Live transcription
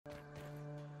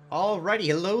Alrighty,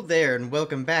 hello there, and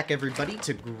welcome back everybody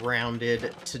to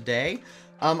Grounded today.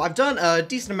 I've done a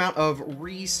decent amount of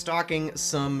restocking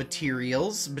some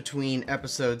materials between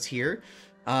episodes here.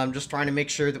 Just trying to make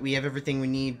sure that we have everything we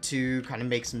need to kind of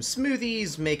make some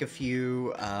smoothies, make a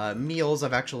few meals.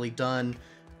 I've actually done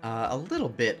a little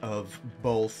bit of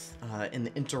both in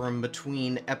the interim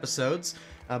between episodes,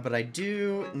 but I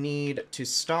do need to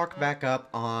stock back up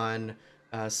on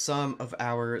some of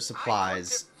our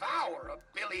supplies.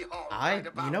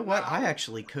 You know what? I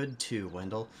actually could too,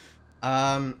 Wendell.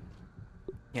 Yeah,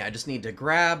 I just need to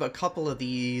grab a couple of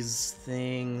these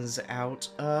things out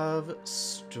of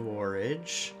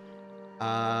storage.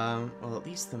 Well, at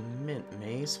least the mint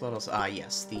mace. What else? Ah,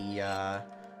 yes, the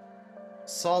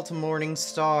Salt Morning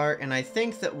Star, and I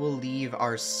think that we'll leave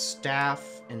our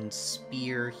staff and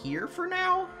spear here for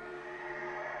now.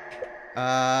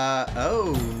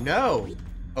 Oh no!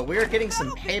 But we're getting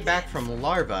some payback from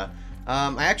larva.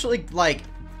 I actually,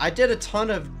 I did a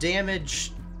ton of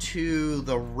damage to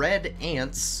the red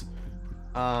ants,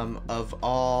 of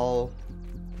all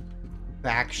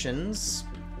factions,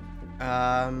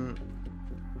 while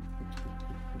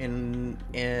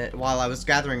I was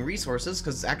gathering resources,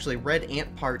 because actually red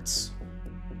ant parts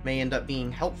may end up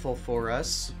being helpful for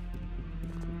us.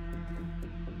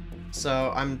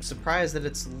 So I'm surprised that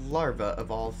it's larva,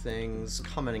 of all things,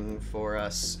 coming for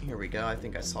us. Here we go, I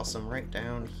think I saw some right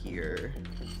down here.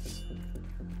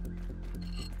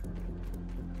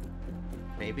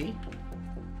 Maybe?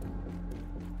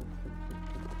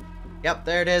 Yep,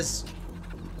 there it is.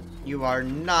 You are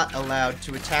not allowed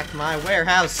to attack my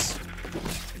warehouse.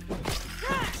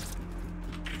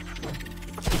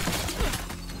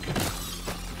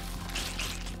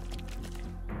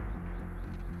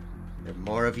 There are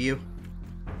more of you.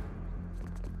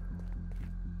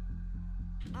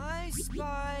 I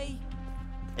spy.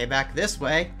 Hey, back this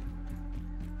way.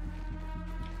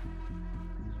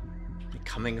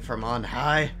 Coming from on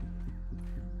high.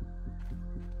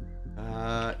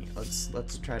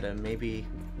 Let's try to maybe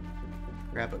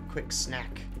grab a quick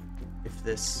snack if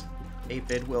this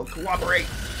aphid will cooperate.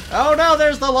 Oh no,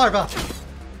 there's the larva.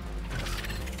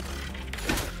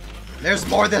 There's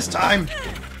more this time.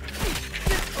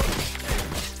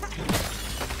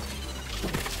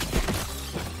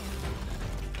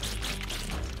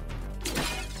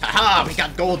 Haha, we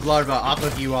got gold larva off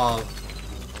of you all.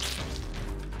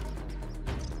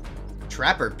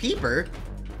 Trapper Peeper?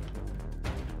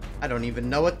 I don't even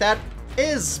know what that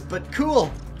is, but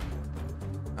cool.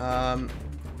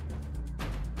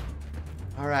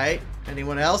 Alright.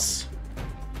 Anyone else?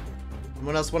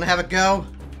 Anyone else want to have a go?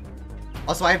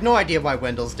 Also, I have no idea why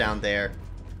Wendell's down there.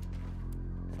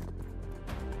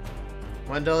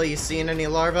 Wendell, you seeing any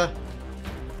larva?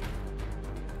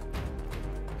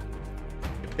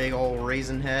 Your big old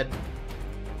raisin head.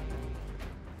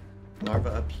 Larva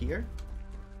up here?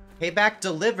 Payback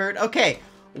delivered? Okay,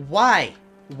 why?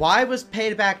 Why was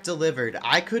payback delivered?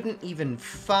 I couldn't even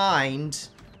find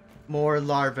more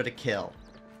larvae to kill.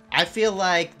 I feel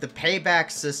like the payback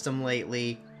system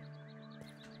lately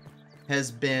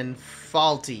has been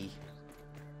faulty.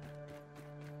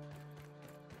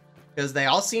 Because they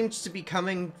all seem to be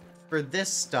coming for this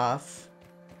stuff.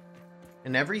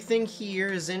 And everything here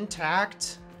is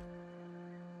intact.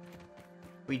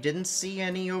 We didn't see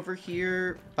any over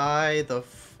here by the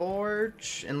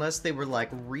forge, unless they were like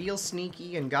real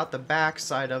sneaky and got the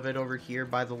backside of it over here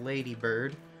by the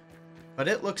ladybird. But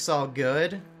it looks all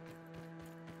good.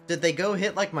 Did they go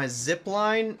hit like my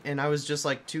zipline and I was just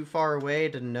like too far away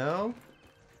to know?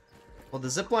 Well, the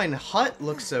zipline hut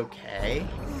looks okay.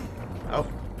 Oh,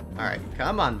 alright,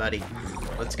 come on buddy.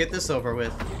 Let's get this over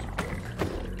with.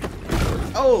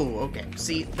 Oh, okay,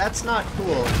 see, that's not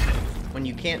cool. When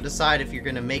you can't decide if you're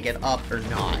gonna make it up or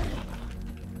not.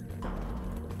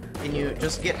 Can you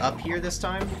just get up here this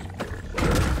time?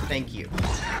 Thank you.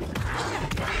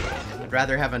 I'd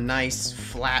rather have a nice,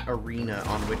 flat arena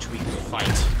on which we can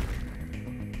fight.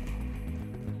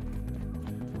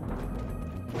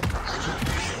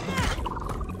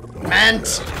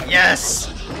 Mant!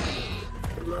 Yes!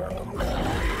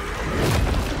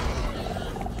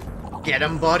 Get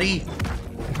him, buddy!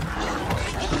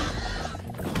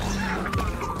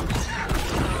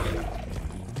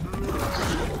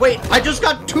 Wait, I just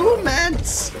got 2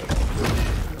 mants!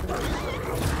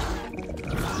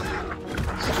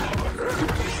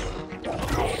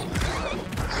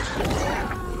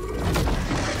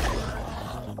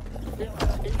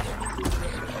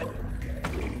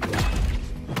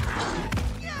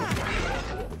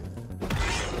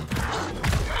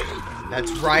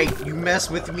 That's right, you mess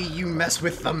with me, you mess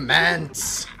with the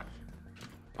mants!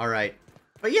 Alright.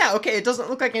 But yeah, okay, it doesn't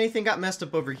look like anything got messed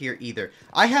up over here either.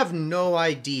 I have no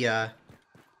idea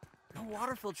No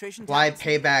water filtration why tablets.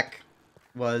 Payback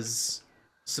was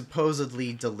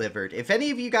supposedly delivered. If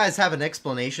any of you guys have an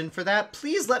explanation for that,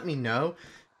 please let me know.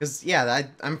 Because, yeah,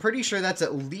 I'm pretty sure that's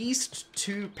at least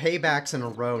 2 paybacks in a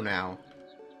row now.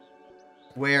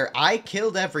 Where I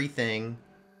killed everything,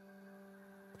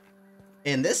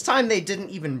 and this time they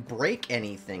didn't even break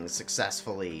anything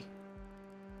successfully.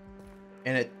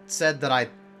 And it said that I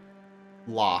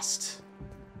lost.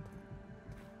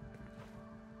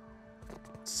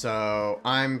 So,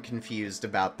 I'm confused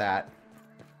about that.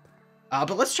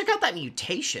 But let's check out that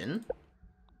mutation.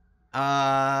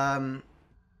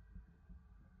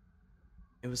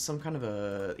 It was some kind of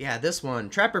a... Yeah, this one.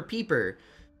 Trapper Peeper.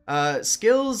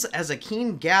 Skills as a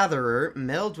keen gatherer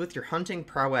meld with your hunting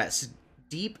prowess.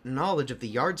 Deep knowledge of the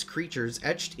yard's creatures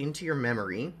etched into your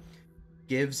memory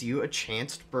gives you a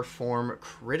chance to perform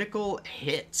critical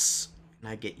hits. And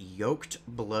I get yoked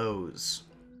blows.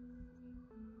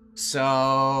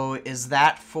 So, is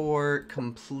that for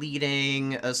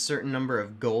completing a certain number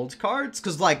of gold cards?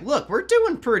 Because, like, look, we're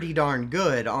doing pretty darn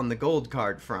good on the gold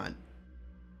card front.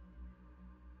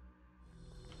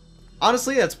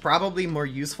 Honestly, that's probably more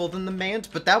useful than the Mant,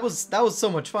 but that was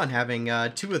so much fun having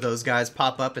 2 of those guys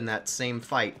pop up in that same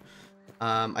fight.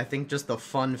 I think just the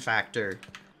fun factor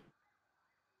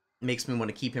makes me want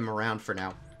to keep him around for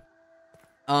now.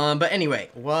 But anyway,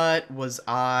 what was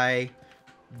I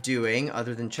doing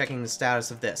other than checking the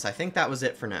status of this? I think that was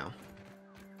it for now.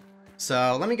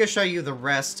 So let me go show you the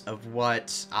rest of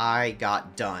what I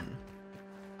got done.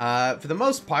 For the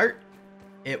most part,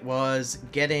 it was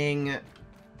getting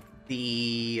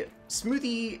the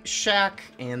smoothie shack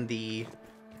and the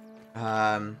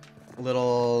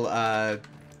little oh,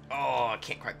 I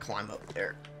can't quite climb up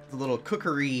there. The little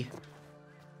cookery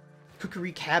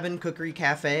cabin, cookery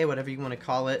cafe, whatever you want to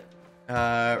call it,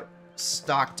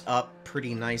 stocked up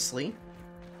pretty nicely.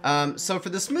 So for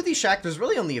the smoothie shack, there's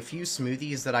really only a few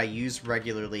smoothies that I use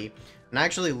regularly, and I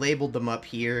actually labeled them up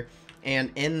here.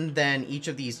 And in then each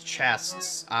of these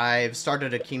chests, I've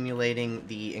started accumulating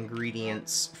the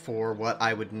ingredients for what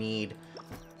I would need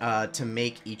to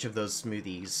make each of those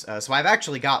smoothies. So I've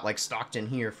actually got, like, stocked in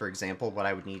here, for example, what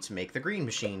I would need to make the green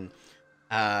machine.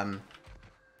 And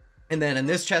then in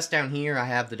this chest down here, I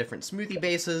have the different smoothie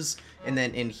bases, and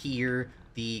then in here,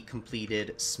 the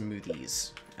completed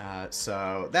smoothies.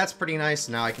 So that's pretty nice.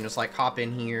 Now I can just, like, hop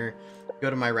in here, go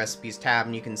to my recipes tab,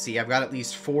 and you can see I've got at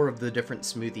least 4 of the different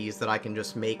smoothies that I can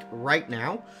just make right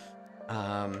now,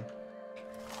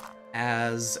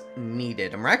 as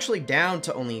needed. And we're actually down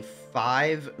to only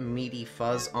 5 meaty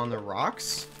fuzz on the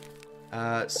rocks.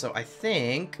 So I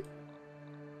think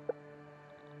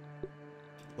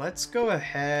let's go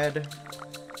ahead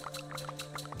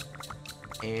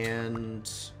and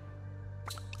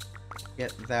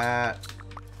get that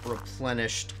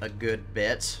replenished a good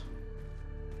bit.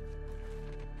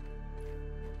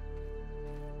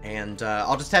 And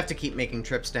I'll just have to keep making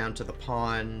trips down to the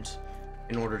pond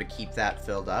in order to keep that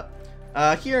filled up.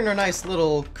 Here in our nice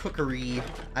little cookery,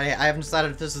 I haven't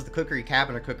decided if this is the cookery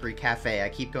cabin or cookery cafe. I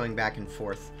keep going back and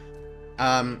forth.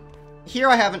 Here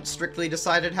I haven't strictly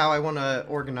decided how I want to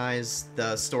organize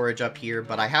the storage up here,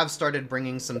 but I have started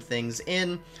bringing some things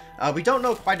in. We don't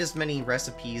know quite as many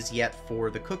recipes yet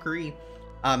for the cookery,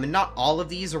 and not all of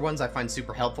these are ones I find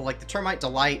super helpful, like the Termite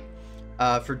Delight,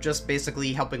 for just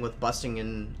basically helping with busting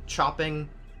and chopping.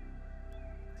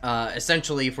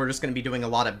 Essentially, if we're just going to be doing a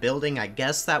lot of building, I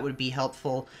guess that would be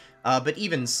helpful. But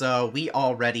even so, we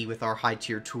already, with our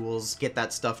high-tier tools, get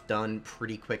that stuff done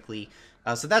pretty quickly.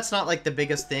 So that's not, like, the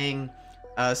biggest thing.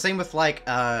 Same with, like,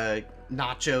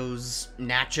 nachos,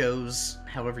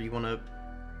 however you want to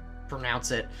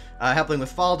pronounce it. Helping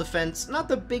with fall defense, not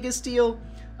the biggest deal.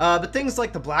 But things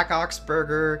like the Black Ox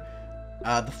Burger,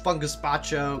 the Fungus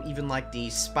Bacho, even, like, the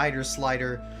Spider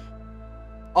Slider,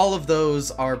 all of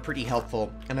those are pretty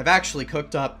helpful. And I've actually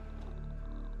cooked up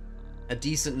a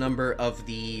decent number of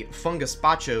the Fungus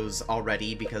Bachos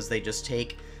already, because they just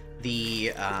take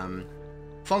the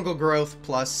fungal growth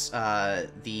plus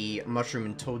the mushroom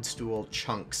and toadstool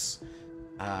chunks.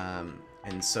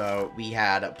 And so we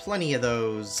had plenty of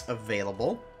those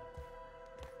available.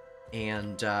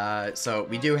 And so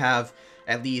we do have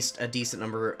at least a decent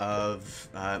number of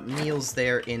meals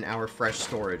there in our fresh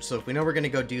storage. So if we know we're going to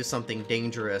go do something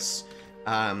dangerous,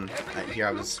 here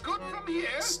I was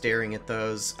staring at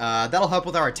those, that'll help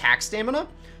with our attack stamina.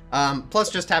 Plus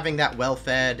just having that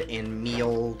well-fed and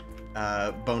meal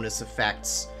bonus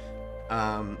effects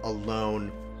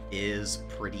alone is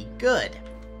pretty good.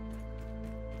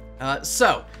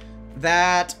 So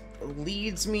that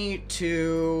leads me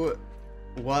to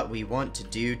what we want to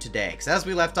do today. Because as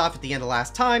we left off at the end of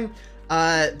last time,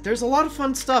 there's a lot of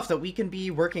fun stuff that we can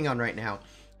be working on right now.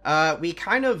 We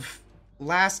kind of,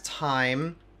 last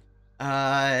time,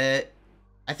 I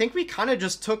think we kind of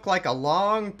just took like a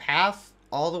long path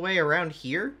all the way around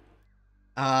here.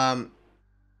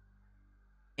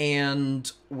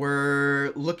 And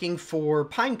we're looking for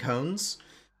pine cones.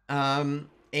 And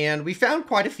we found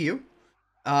quite a few.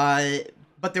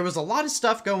 But there was a lot of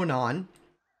stuff going on.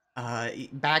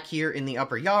 Back here in the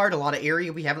upper yard, a lot of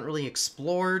area we haven't really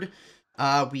explored.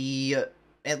 We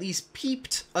at least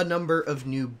peeped a number of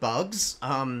new bugs,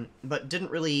 but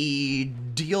didn't really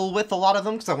deal with a lot of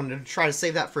them because I wanted to try to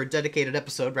save that for a dedicated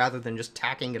episode rather than just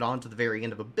tacking it on to the very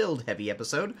end of a build-heavy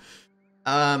episode.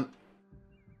 And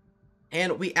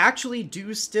we actually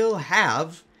do still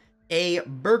have a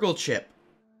BURG.L chip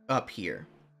up here.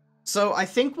 So I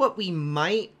think what we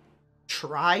might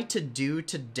try to do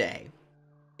today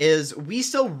is we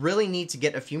still really need to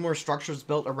get a few more structures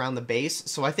built around the base,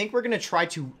 so I think we're going to try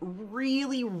to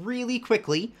really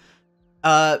quickly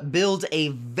build a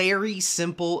very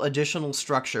simple additional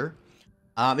structure.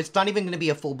 It's not even going to be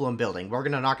a full-blown building. We're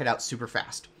going to knock it out super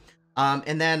fast.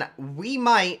 And then we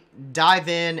might dive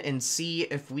in and see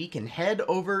if we can head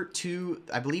over to,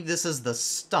 I believe this is the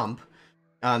Stump,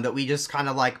 that we just kind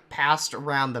of like passed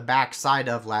around the back side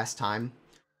of last time.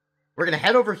 We're going to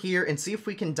head over here and see if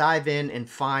we can dive in and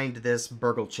find this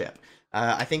BURG.L chip.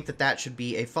 I think that that should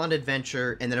be a fun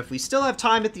adventure, and then if we still have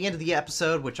time at the end of the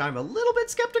episode, which I'm a little bit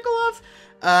skeptical of,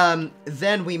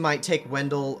 then we might take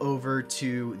Wendell over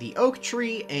to the oak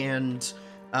tree, and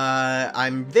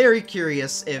I'm very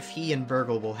curious if he and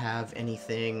BURG.L will have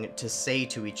anything to say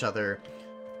to each other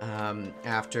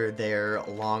after their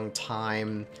long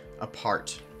time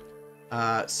apart.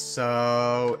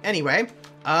 So anyway,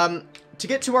 to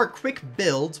get to our quick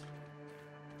build,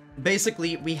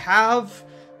 basically we have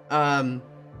the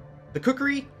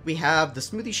cookery, we have the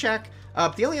smoothie shack.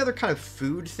 The only other kind of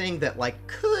food thing that like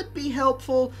could be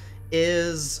helpful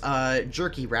is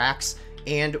jerky racks,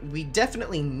 and we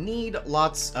definitely need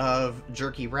lots of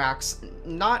jerky racks.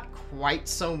 Not quite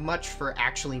so much for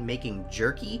actually making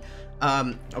jerky,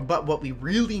 but what we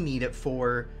really need it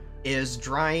for is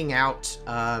drying out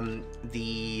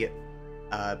the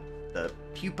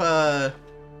pupa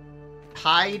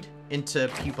hide into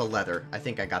pupa leather. I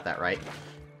think I got that right.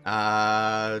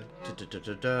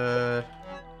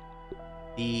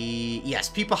 Yes,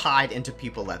 pupa hide into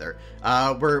pupa leather.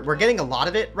 We're getting a lot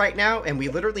of it right now, and we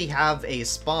literally have a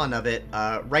spawn of it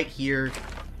right here,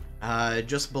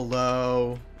 just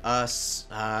below us,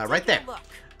 right there.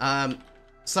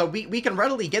 So we can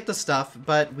readily get the stuff,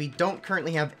 but we don't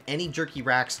currently have any jerky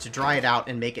racks to dry it out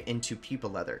and make it into pupa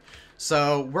leather.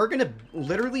 So we're gonna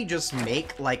literally just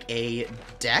make like a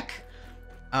deck,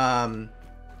 I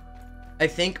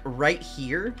think right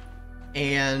here,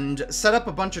 and set up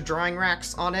a bunch of drying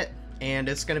racks on it, and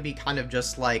it's gonna be kind of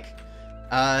just like,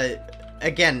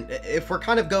 again, if we're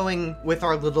kind of going with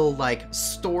our little like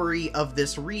story of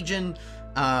this region,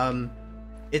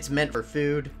 it's meant for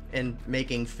food and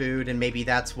making food, and maybe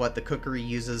that's what the cookery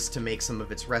uses to make some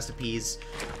of its recipes.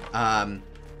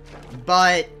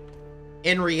 But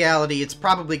in reality, it's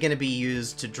probably going to be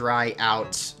used to dry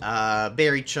out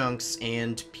berry chunks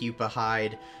and pupa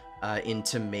hide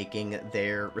into making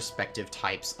their respective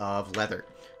types of leather.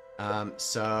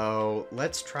 So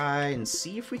let's try and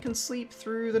see if we can sleep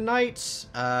through the night.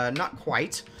 Not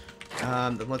quite.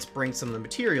 Then let's bring some of the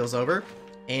materials over,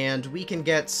 and we can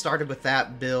get started with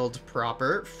that build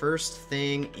proper first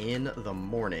thing in the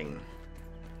morning.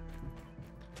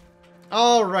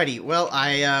 Alrighty, well,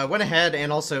 I went ahead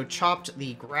and also chopped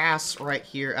the grass right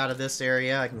here out of this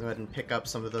area. I can go ahead and pick up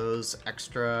some of those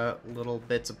extra little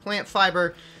bits of plant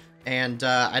fiber. And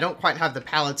I don't quite have the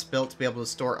pallets built to be able to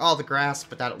store all the grass,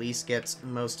 but that at least gets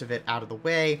most of it out of the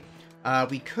way.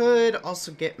 We could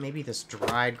also get maybe this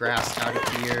dried grass out of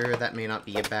here. That may not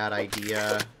be a bad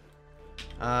idea.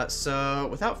 So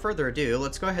without further ado,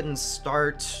 let's go ahead and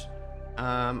start,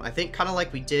 I think kind of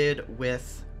like we did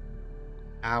with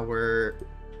our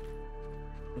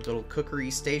little cookery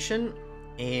station,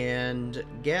 and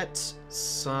get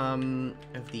some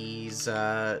of these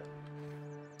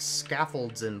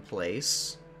scaffolds in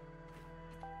place.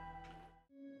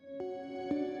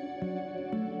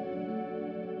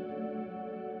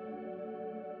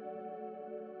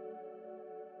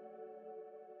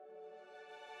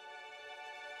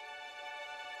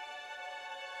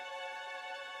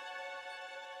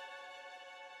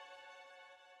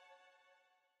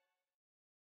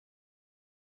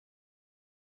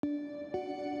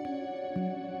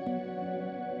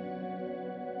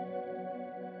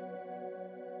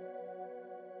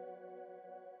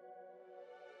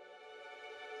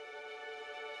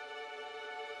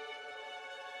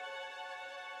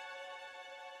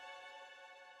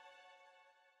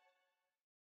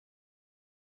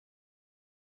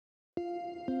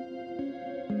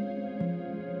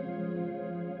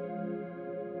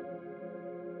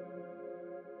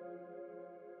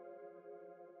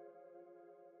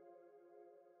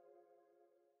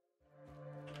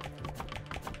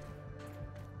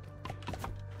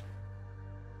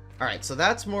 Alright, so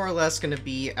that's more or less going to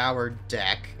be our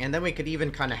deck. And then we could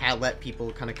even kind of let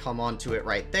people kind of come onto it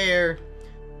right there.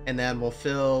 And then we'll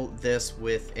fill this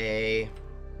with a...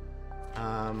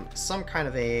 some kind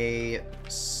of a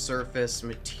surface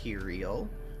material.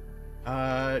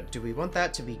 Do we want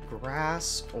that to be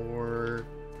grass or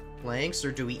planks?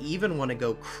 Or do we even want to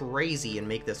go crazy and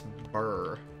make this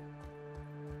burr?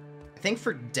 I think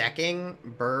for decking,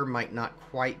 burr might not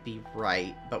quite be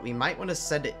right. But we might want to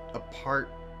set it apart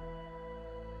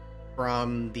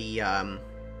from the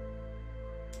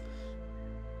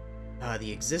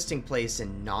existing place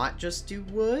and not just do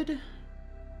wood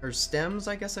or stems,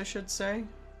 I guess I should say.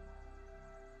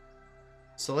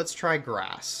 So let's try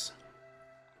grass.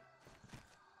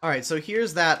 Alright, so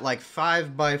here's that like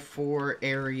 5x4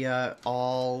 area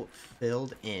all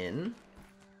filled in.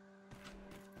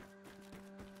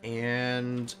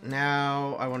 And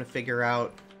now I want to figure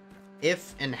out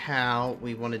if and how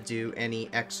we want to do any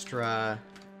extra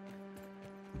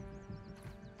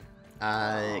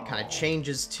kind of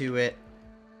changes to it,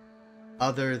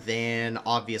 other than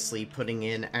obviously putting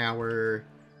in our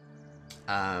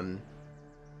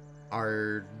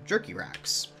jerky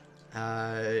racks.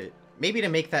 Maybe to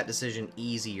make that decision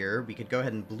easier, we could go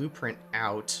ahead and blueprint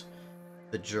out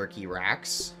the jerky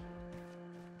racks.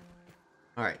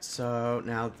 Alright, so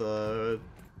now the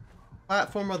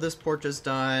platform of this porch is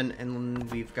done,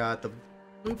 and we've got the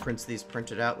blueprints of these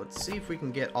printed out. Let's see if we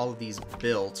can get all of these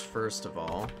built first of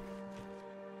all.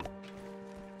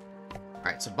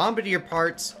 Alright, so bombardier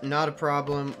parts, not a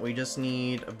problem. We just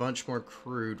need a bunch more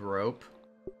crude rope.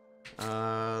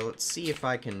 Let's see if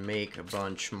I can make a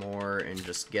bunch more and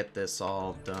just get this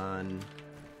all done.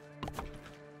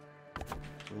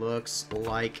 Looks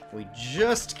like we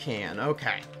just can.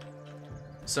 Okay.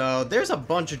 So there's a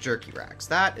bunch of jerky racks.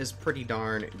 That is pretty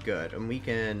darn good. And we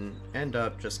can end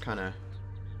up just kind of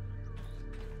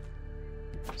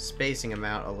spacing them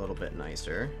out a little bit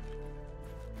nicer.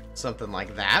 Something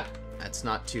like that. That's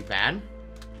not too bad.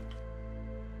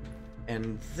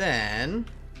 And then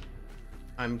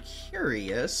I'm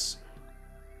curious,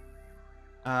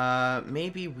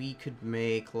 maybe we could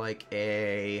make like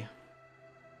a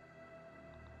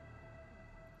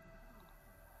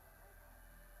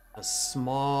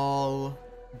small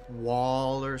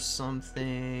wall or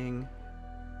something.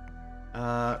 Ooh,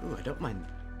 I don't mind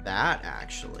that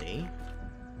actually.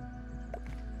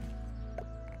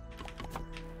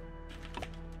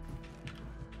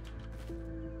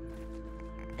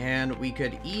 And we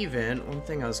could even, one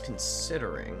thing I was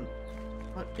considering,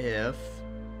 what if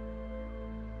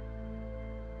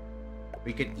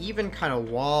we could even kind of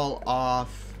wall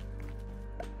off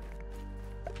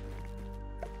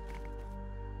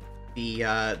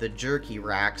the jerky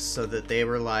racks so that they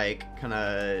were like kind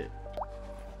of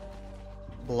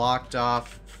blocked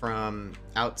off from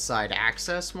outside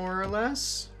access more or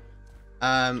less.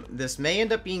 This may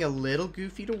end up being a little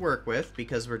goofy to work with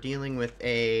because we're dealing with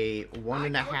a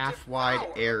 1.5 wide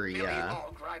area.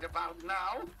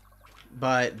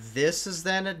 But this is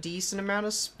then a decent amount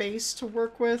of space to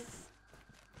work with.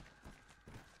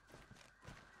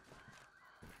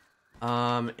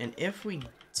 And if we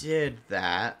did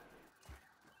that,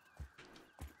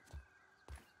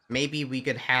 maybe we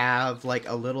could have like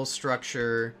a little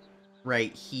structure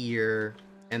right here,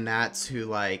 and that's who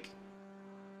like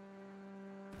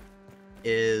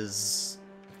is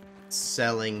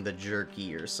selling the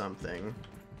jerky or something.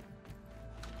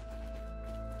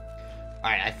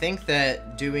 Alright, I think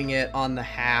that doing it on the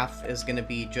half is going to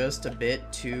be just a bit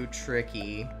too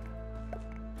tricky.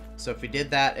 So if we did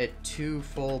that at 2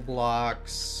 full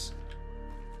blocks,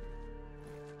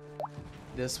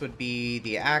 this would be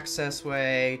the access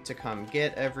way to come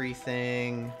get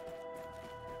everything.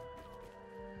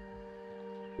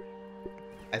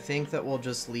 I think that we'll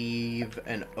just leave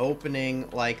an opening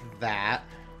like that.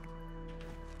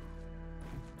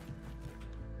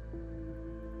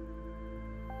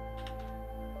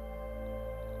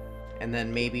 And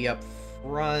then maybe up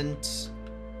front,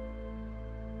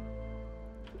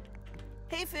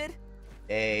 Hey, Fid.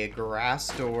 a grass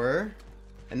door.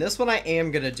 And this one I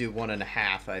am going to do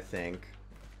 1.5, I think.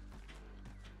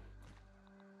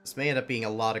 This may end up being a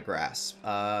lot of grass.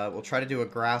 We'll try to do a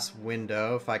grass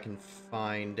window if I can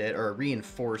find it, or a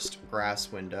reinforced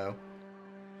grass window.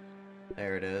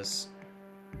 There it is.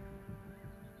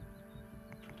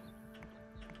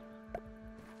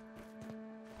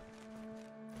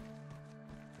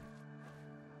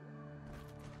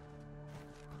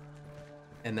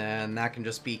 And then that can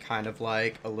just be kind of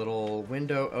like a little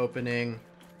window opening.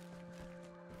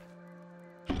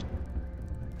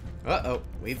 Uh-oh,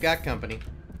 we've got company.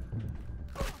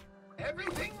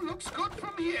 Everything looks good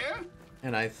from here.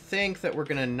 And I think that we're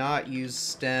gonna not use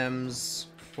stems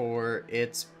for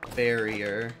its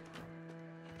barrier,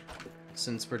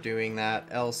 since we're doing that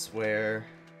elsewhere.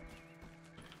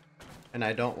 And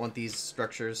I don't want these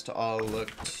structures to all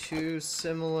look too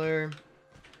similar.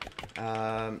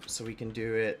 So we can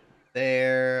do it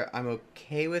there. I'm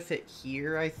okay with it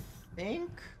here, I think.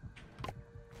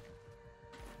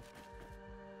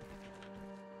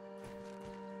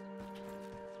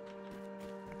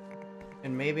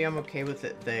 And maybe I'm okay with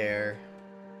it there.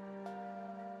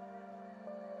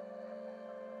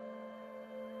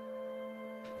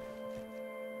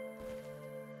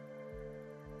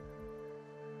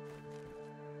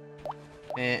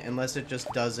 Unless it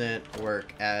just doesn't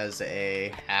work as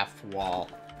a half wall.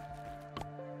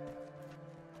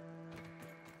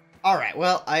 Alright,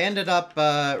 well, I ended up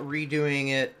redoing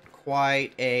it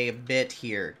quite a bit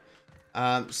here.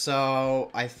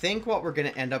 So I think what we're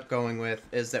going to end up going with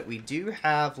is that we do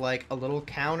have, like, a little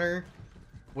counter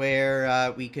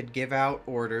where we could give out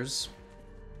orders.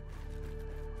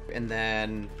 And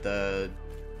then the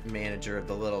manager of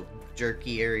the little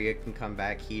jerky area can come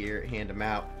back here, hand them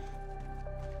out.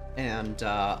 And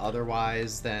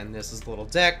otherwise, then this is the little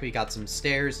deck. We got some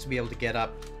stairs to be able to get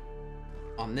up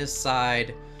on this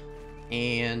side.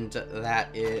 And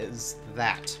that is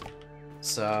that.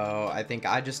 So I think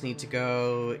I just need to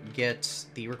go get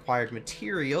the required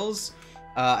materials.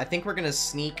 I think we're going to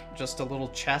sneak just a little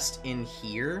chest in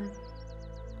here.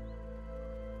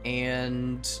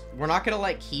 And we're not going to,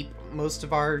 like, keep most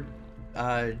of our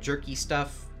jerky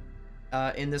stuff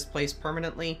in this place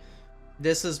permanently.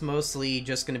 This is mostly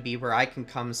just going to be where I can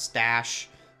come stash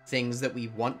things that we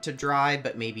want to dry,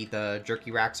 but maybe the jerky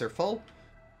racks are full.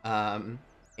 And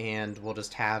we'll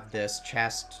just have this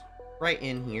chest right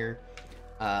in here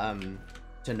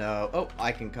to know, oh,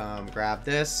 I can come grab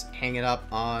this, hang it up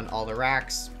on all the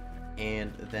racks,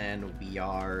 and then we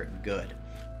are good.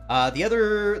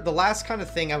 The last kind of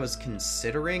thing I was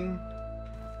considering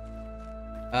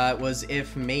was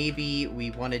if maybe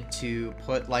we wanted to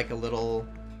put, like, a little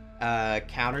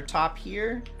countertop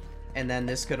here, and then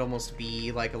this could almost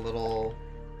be like a little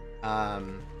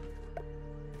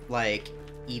like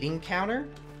eating counter.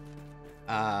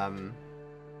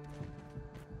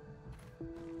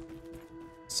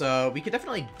 So we could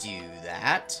definitely do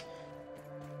that.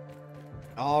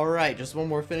 Alright, just one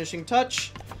more finishing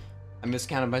touch. I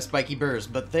miscounted my spiky burrs,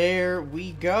 but there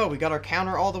we go. We got our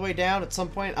counter all the way down. At some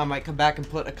point I might come back and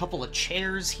put a couple of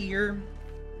chairs here.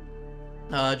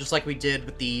 Just like we did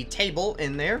with the table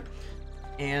in there.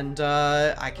 And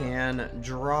I can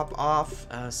drop off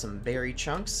some berry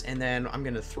chunks, and then I'm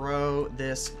going to throw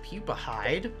this pupa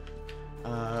hide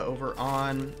over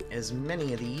on as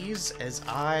many of these as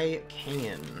I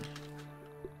can.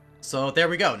 So there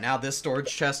we go. Now this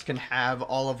storage chest can have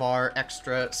all of our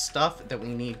extra stuff that we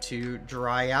need to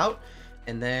dry out.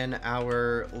 And then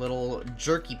our little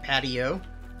jerky patio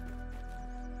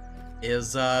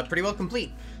is pretty well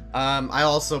complete.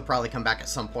 I'll also probably come back at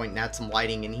some point and add some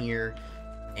lighting in here.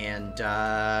 And,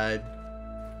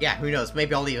 yeah, who knows?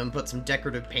 Maybe I'll even put some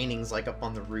decorative paintings, like, up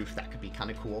on the roof. That could be kind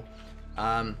of cool.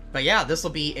 But yeah, this will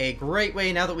be a great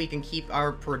way, now that we can keep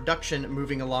our production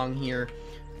moving along here.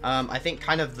 I think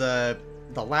kind of the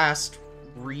last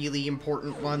really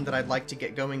important one that I'd like to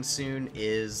get going soon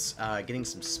is getting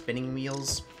some spinning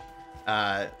wheels.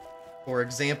 For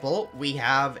example, we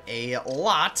have a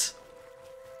lot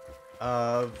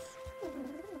of...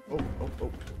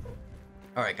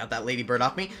 Alright, got that ladybird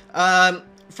off me.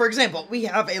 For example, we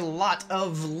have a lot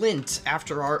of lint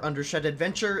after our undershed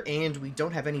adventure, and we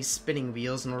don't have any spinning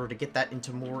wheels in order to get that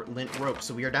into more lint rope.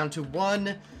 So we are down to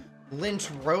one lint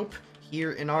rope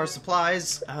here in our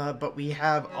supplies, but we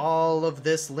have all of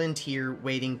this lint here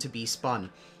waiting to be spun.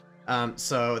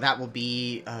 So that will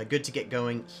be good to get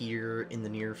going here in the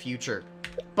near future.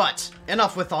 But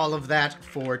enough with all of that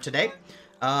for today.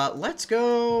 Let's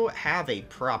go have a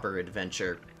proper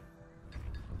adventure.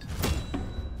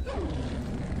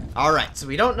 Alright, so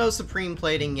we don't know Supreme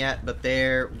Plating yet, but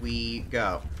there we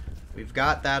go. We've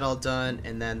got that all done,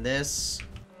 and then this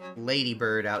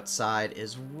ladybird outside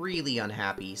is really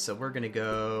unhappy, so we're gonna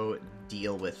go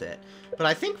deal with it. But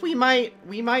I think we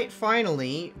might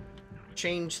finally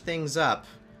change things up,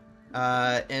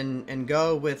 and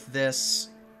go with this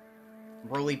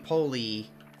roly-poly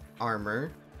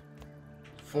armor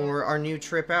for our new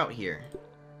trip out here.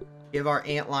 Give our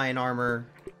antlion armor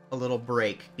a little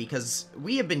break, because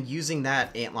we have been using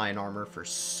that antlion armor for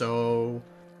so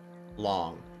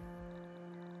long.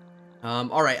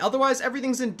 Alright, otherwise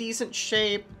everything's in decent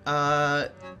shape.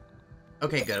 Okay,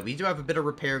 good. We do have a bit of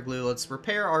repair glue. Let's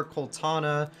repair our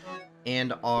Coltana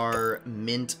and our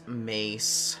mint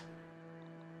mace.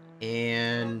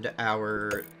 And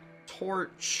our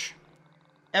torch.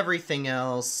 Everything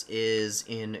else is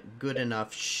in good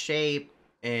enough shape.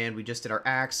 And we just did our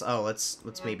axe. Oh, let's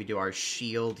maybe do our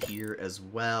shield here as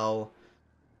well.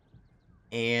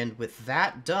 And with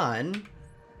that done,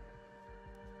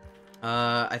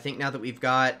 I think now that we've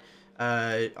got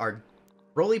our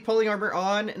roly-poly armor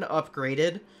on and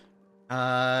upgraded,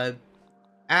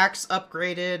 axe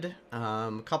upgraded,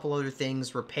 a couple other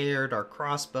things repaired, our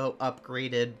crossbow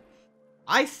upgraded,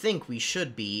 I think we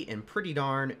should be in pretty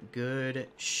darn good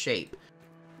shape.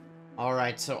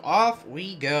 Alright, so off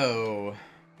we go.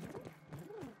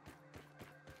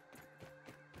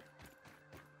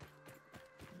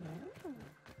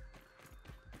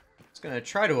 Just gonna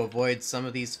try to avoid some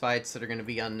of these fights that are gonna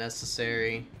be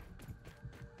unnecessary.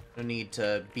 No need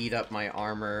to beat up my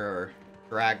armor or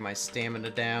drag my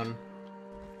stamina down.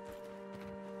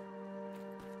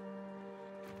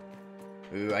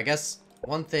 Ooh, I guess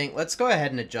one thing, let's go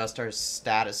ahead and adjust our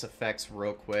status effects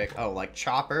real quick. Oh, like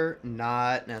chopper,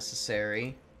 not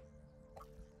necessary.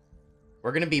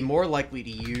 We're gonna be more likely to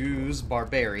use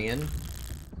barbarian.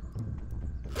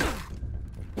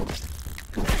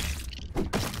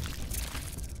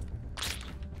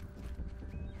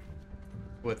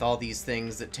 With all these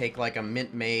things that take like a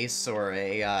mint mace or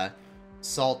a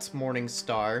salt morning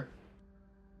star.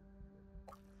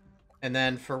 And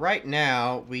then for right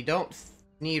now, we don't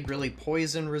need really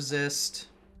poison resist.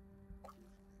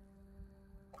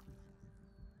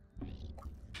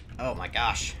 Oh my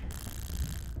gosh.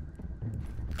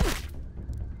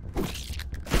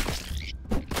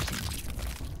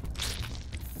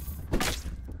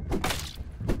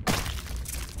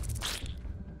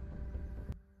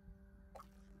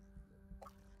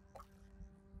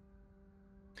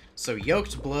 So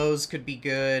yoked blows could be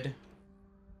good.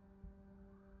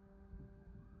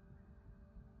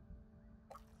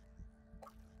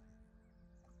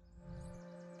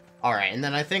 Alright, and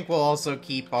then I think we'll also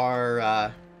keep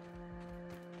our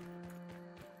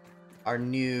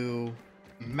new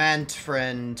Mant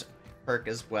Friend perk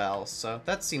as well. So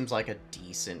that seems like a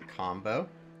decent combo.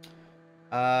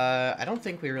 I don't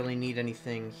think we really need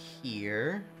anything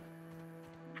here.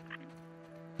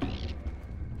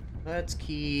 Let's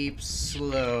keep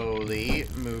slowly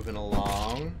moving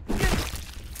along.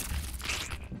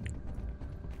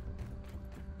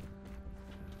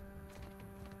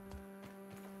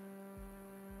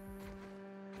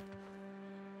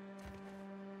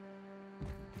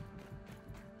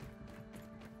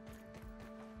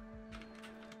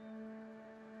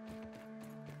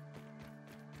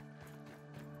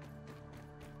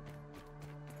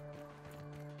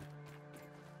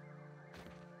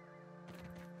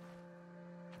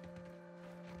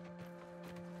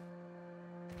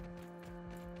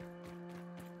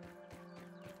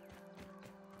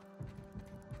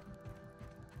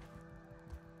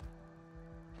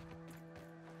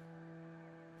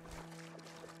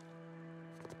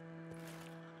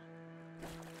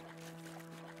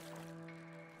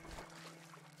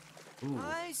 Ooh.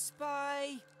 I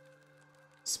spy.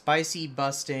 Spicy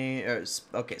busting.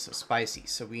 Okay, so spicy.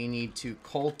 So we need to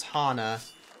Coltana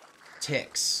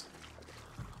ticks.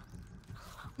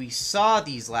 We saw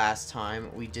these last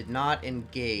time. We did not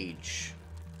engage.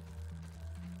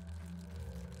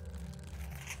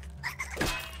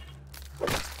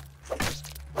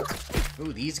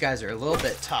 Ooh, these guys are a little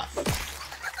bit tough.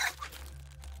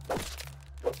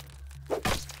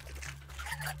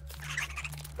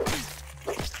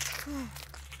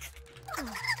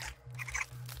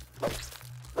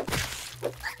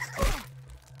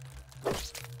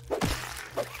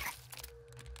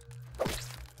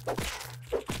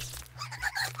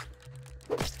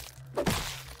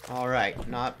 Alright,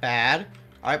 not bad.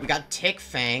 Alright, we got tick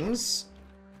fangs.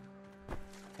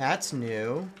 That's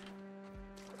new.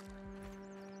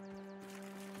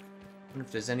 I wonder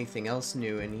if there's anything else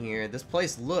new in here. This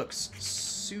place looks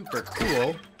super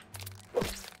cool.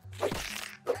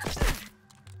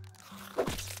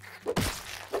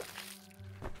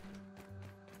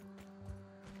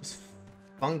 This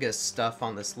fungus stuff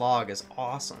on this log is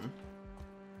awesome.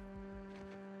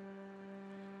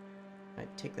 Can I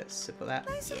take that sip of that?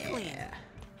 Nice and clean. Yeah.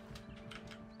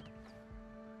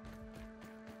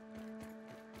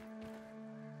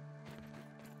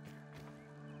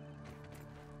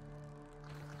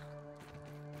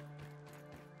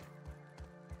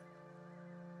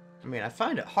 I mean, I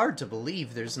find it hard to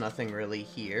believe there's nothing really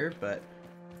here, but...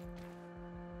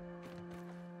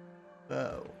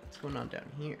 Oh, what's going on down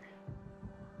here?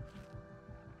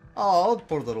 Oh,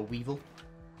 poor little weevil.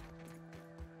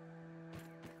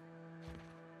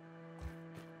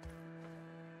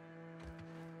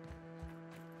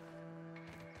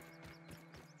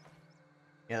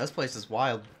 Yeah, this place is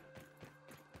wild.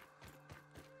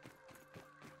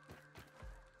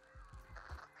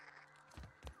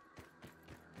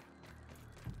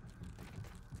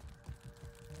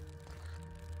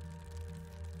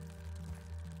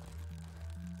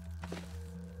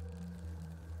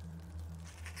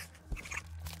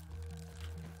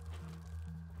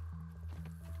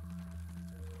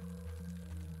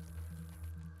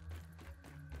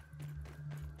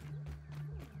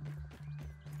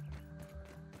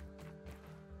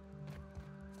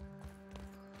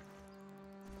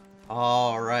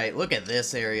 Alright, look at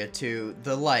this area too.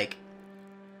 The, like,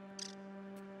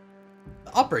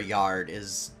 the upper yard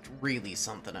is really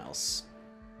something else.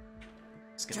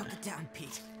 Just gonna Jump it down,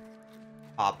 Pete.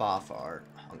 pop off our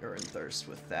hunger and thirst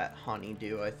with that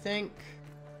honeydew, I think.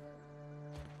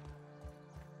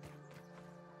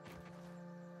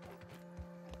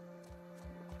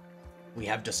 We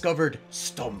have discovered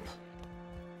Stump.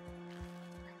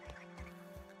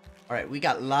 Alright, we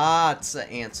got lots of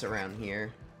ants around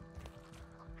here.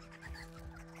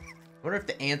 I wonder if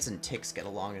the ants and ticks get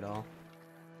along at all.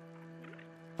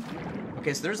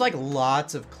 Okay, so there's like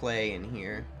lots of clay in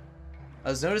here. I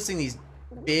was noticing these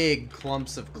big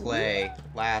clumps of clay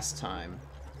last time.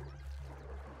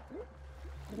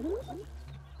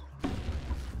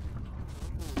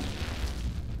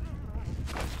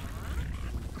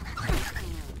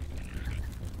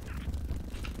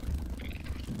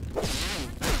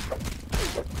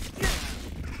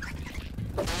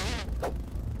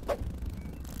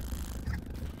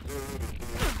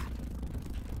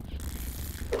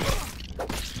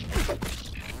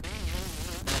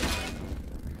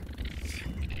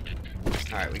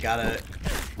 Alright, we gotta...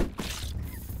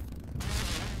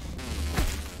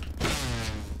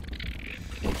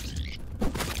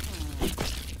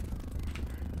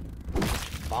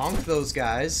 bonk those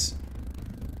guys.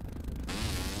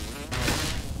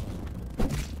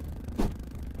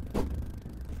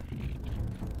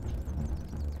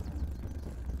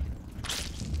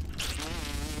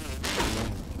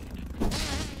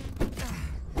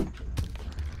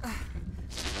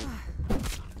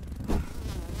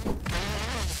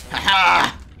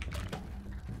 Haha!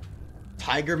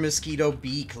 Tiger mosquito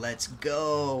beak, let's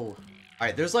go!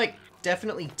 Alright, there's like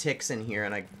definitely ticks in here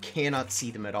and I cannot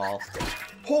see them at all.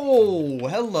 Oh,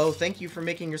 hello, thank you for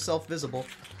making yourself visible.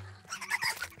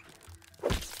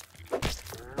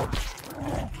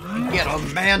 Get a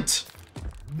mant!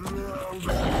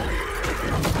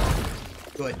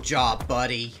 Good job,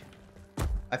 buddy.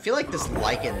 I feel like this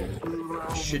lichen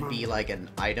should be like an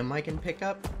item I can pick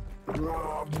up.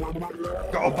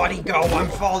 Go, buddy, go! I'm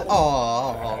falling.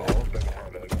 Oh,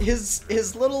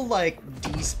 his little like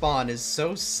despawn is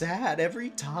so sad every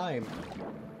time.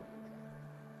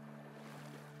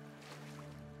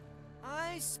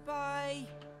 I spy.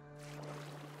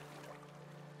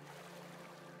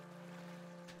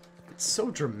 It's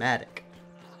so dramatic.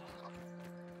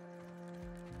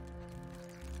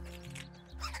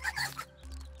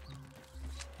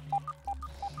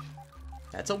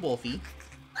 That's a wolfie.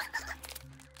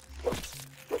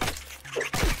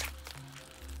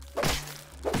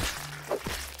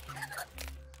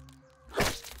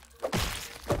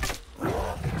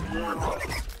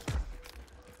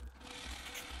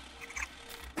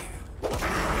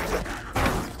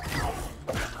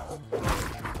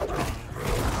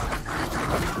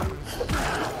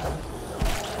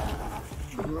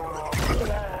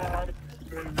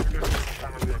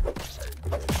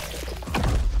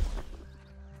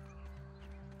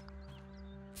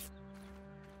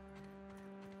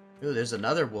 Ooh, there's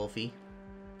another wolfie.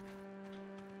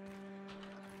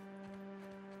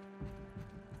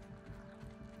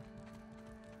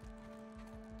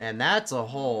 And that's a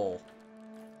hole.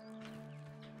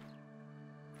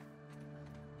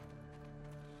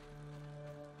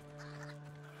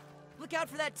 Look out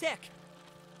for that tick.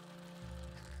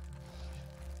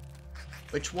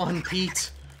 Which one,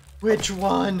 Pete? Which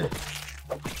one?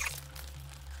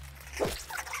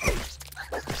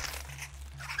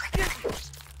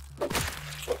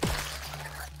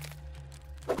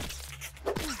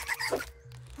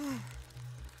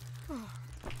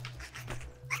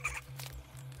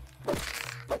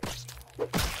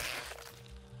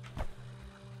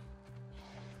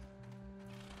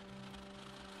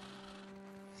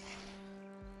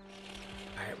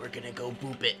 Alright, we're gonna go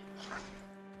boop it.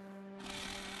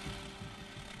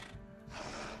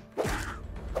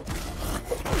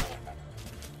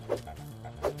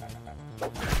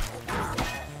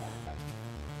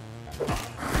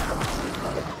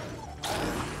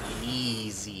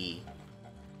 Easy.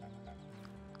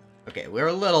 Okay, we're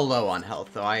a little low on health,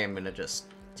 though I am gonna just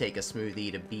take a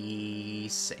smoothie to be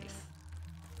safe.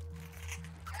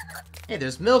 Hey,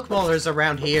 there's milk molars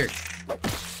around here.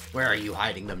 Where are you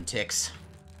hiding them, ticks?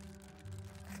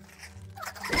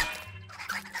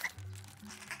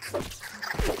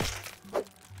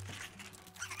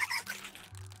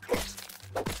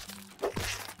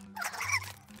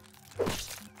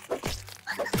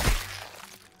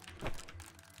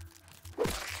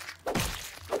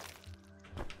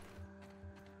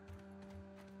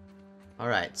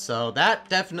 Alright, so that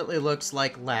definitely looks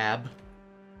like lab.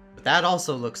 But that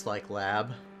also looks like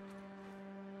lab.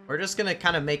 We're just gonna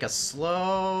kind of make a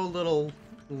slow little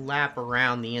lap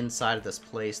around the inside of this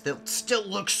place that still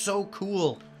looks so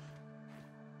cool.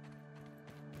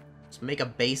 Just make a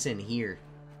basin here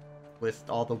with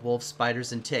all the wolf,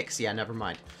 spiders, and ticks. Yeah, never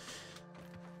mind.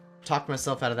 Talked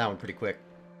myself out of that one pretty quick.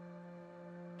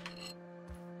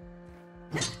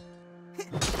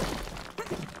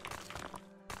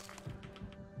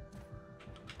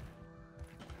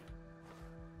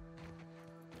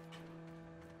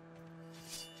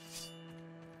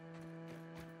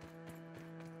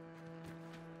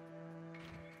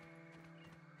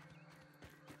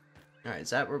 Alright,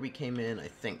 is that where we came in? I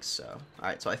think so.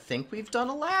 Alright, so I think we've done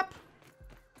a lap?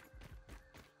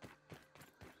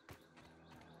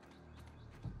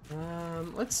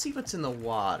 Let's see what's in the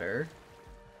water.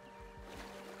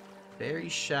 Very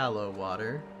shallow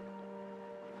water.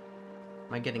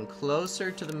 Am I getting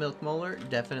closer to the milk molar?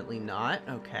 Definitely not.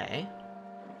 Okay.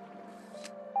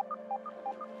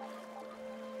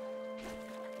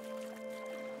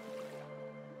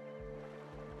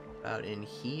 About in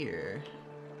here.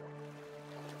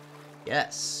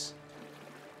 Yes.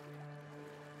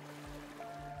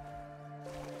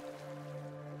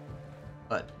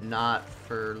 But not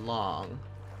for long.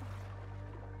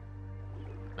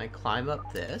 Can I climb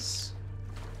up this?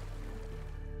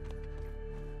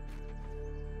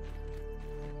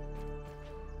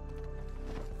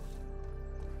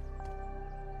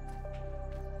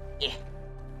 Yeah.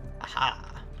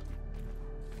 Aha.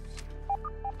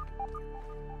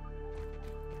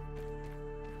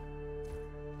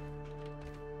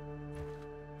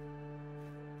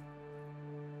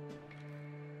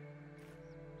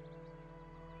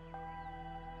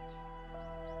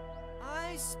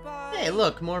 Hey,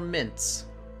 look, more mints.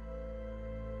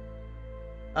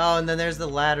 Oh, and then there's the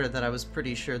ladder that I was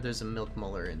pretty sure there's a milk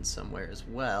molar in somewhere as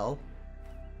well.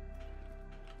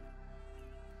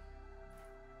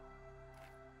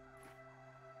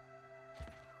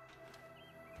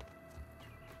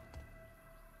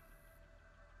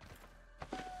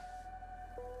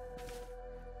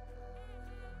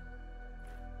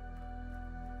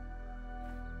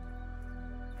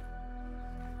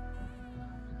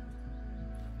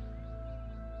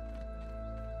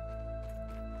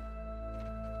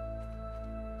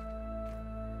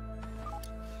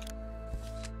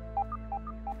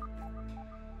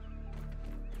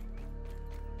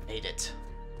 Made it.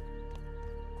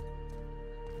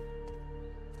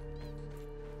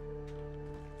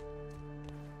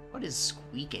 What is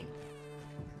squeaking?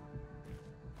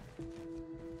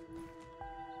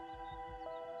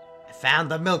 I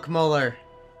found the milk molar.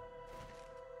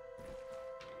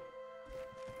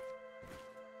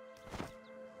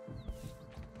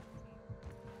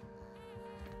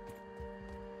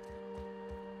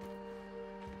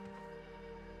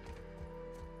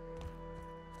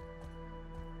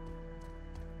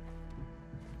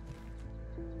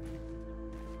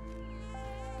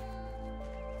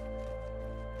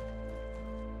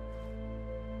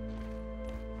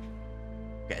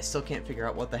 I still can't figure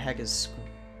out what the heck is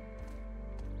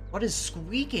what is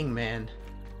squeaking, man?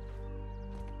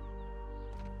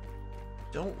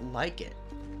 Don't like it.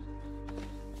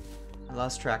 I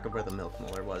lost track of where the milk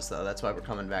molar was, though. That's why we're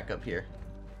coming back up here.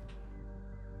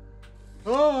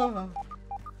 Oh!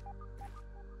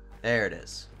 There it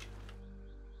is.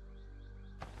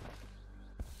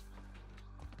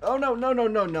 Oh, no, no, no,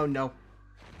 no, no, no.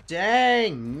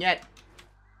 Dang it.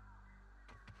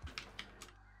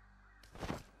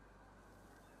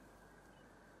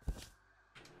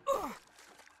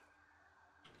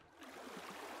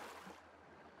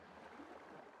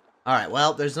 Alright,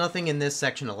 well, there's nothing in this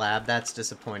section of lab. That's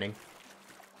disappointing.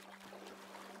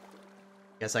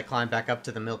 Guess I climb back up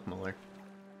to the milk molar.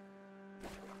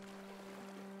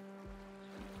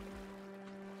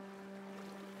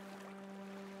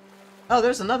 Oh,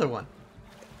 there's another one.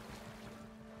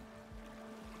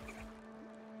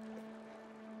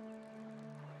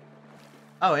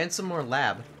 Oh, and some more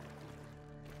lab.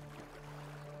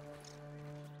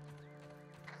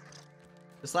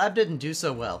 This lab didn't do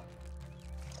so well.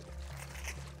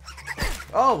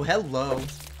 Oh, hello.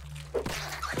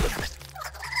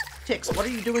 Ticks, what are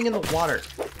you doing in the water?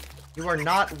 You are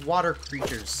not water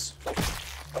creatures.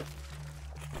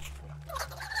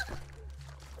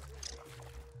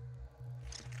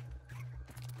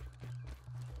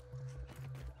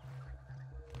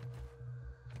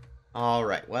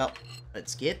 Alright, well,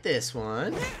 let's get this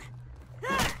one.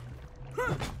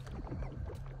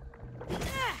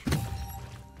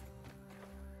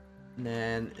 And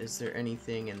then, is there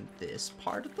anything in this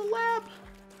part of the lab?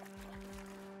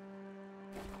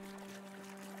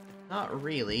 Not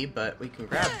really, but we can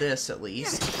grab this at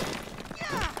least.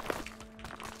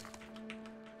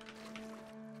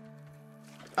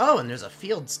 Oh, and there's a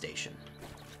field station.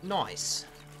 Nice.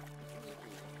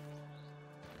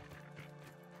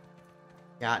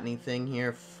 Got anything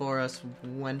here for us,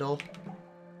 Wendell?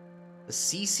 The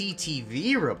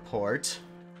CCTV report?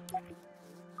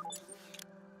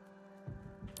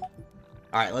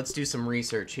 Alright, let's do some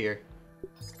research here.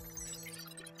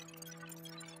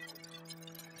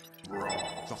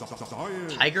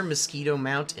 Tiger mosquito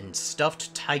mount and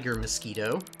stuffed tiger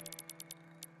mosquito.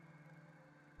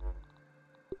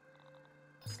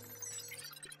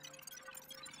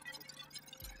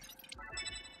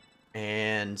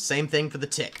 And same thing for the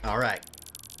tick. Alright.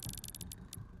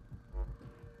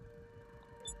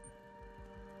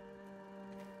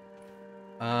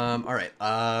 Alright.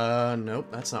 Nope,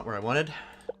 that's not where I wanted.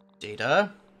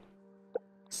 Data.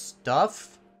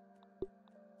 Stuff.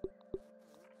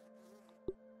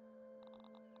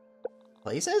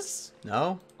 Places?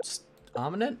 No? Just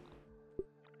ominent?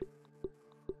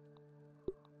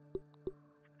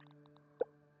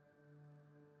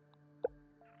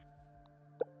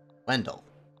 Wendell.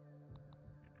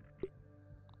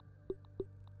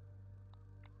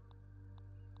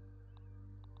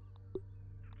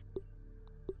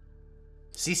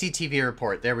 CCTV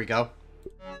report. There we go.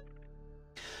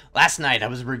 Last night, I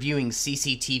was reviewing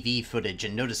CCTV footage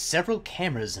and noticed several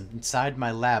cameras inside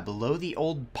my lab below the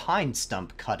old pine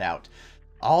stump cutout.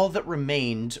 All that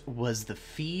remained was the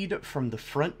feed from the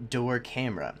front door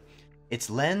camera, its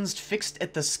lens fixed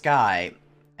at the sky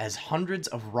as hundreds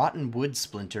of rotten wood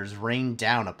splinters rained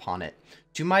down upon it.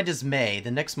 To my dismay,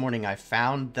 the next morning I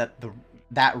found that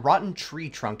that rotten tree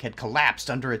trunk had collapsed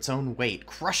under its own weight,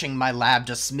 crushing my lab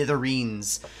to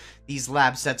smithereens. These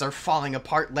lab sets are falling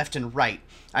apart left and right.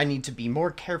 I need to be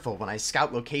more careful when I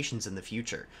scout locations in the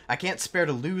future. I can't spare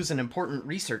to lose an important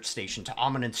research station to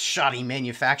Ominent's shoddy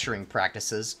manufacturing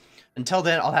practices. Until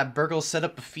then, I'll have BURG.L set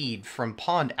up a feed from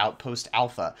Pond Outpost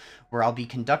Alpha, where I'll be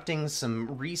conducting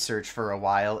some research for a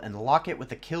while and lock it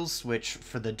with a kill switch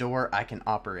for the door I can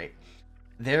operate.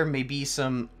 There may be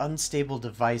some unstable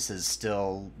devices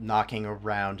still knocking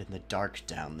around in the dark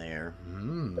down there.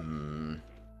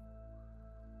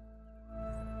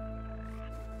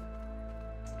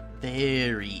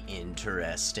 Very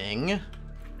interesting.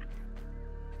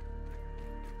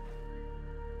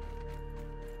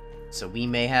 So we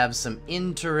may have some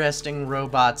interesting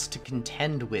robots to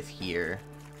contend with here.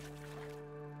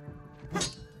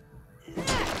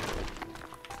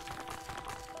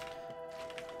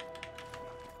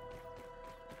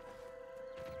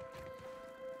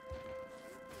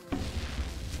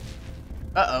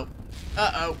 Uh-oh.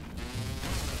 Uh-oh.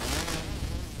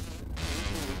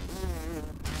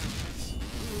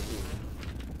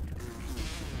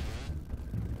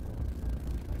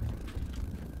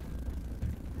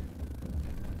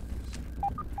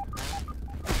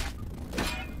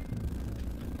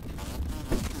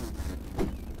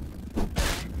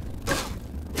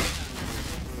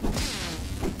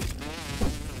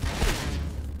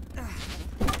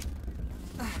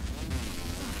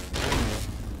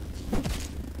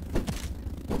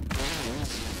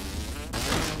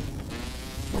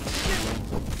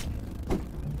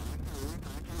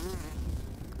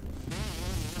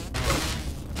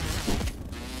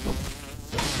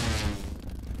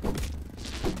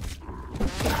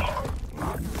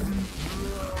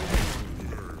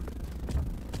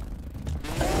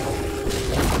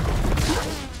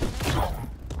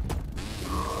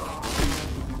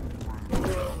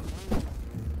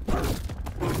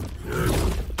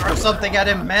 Something at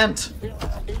him, meant.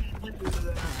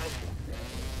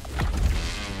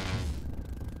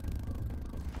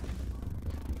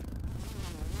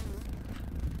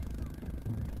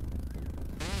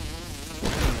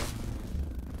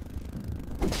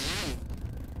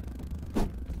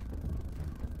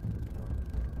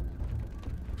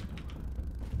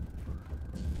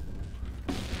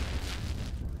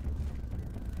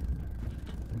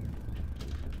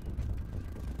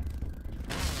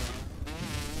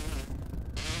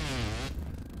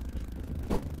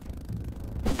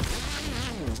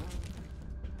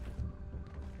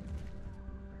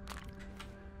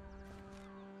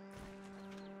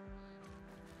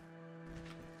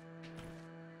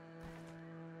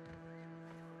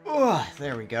 Oh,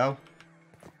 there we go.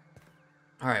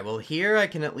 Alright, well here I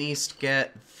can at least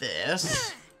get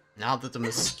this. Now that the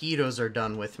mosquitoes are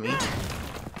done with me.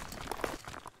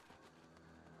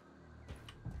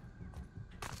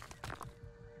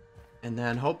 And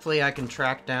then hopefully I can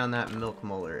track down that milk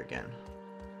molar again.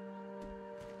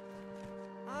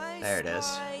 There it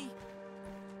is.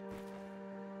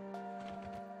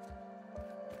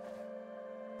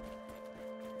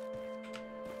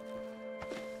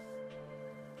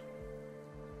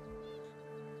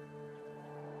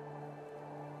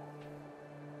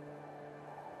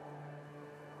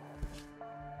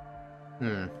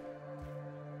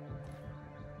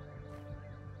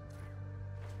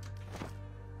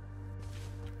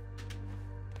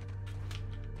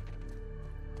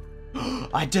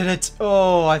 I did it!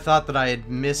 Oh, I thought that I had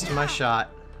missed my shot.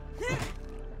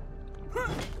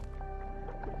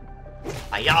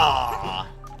 Ayah!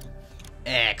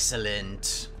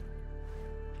 Excellent.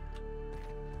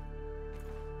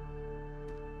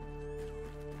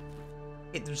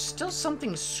 Hey, there's still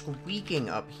something squeaking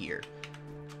up here.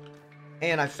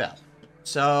 And I fell.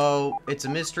 So, it's a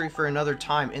mystery for another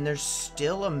time. And there's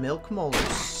still a milk molar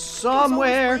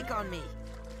somewhere.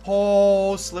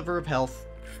 Oh, sliver of health.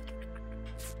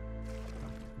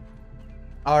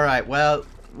 Alright, well,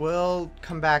 we'll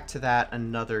come back to that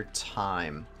another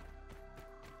time.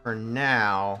 For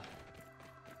now...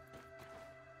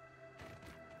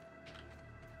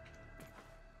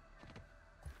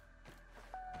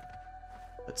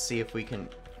 let's see if we can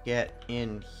get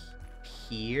in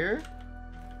here.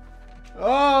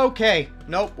 Okay.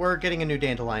 Nope, we're getting a new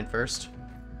dandelion first.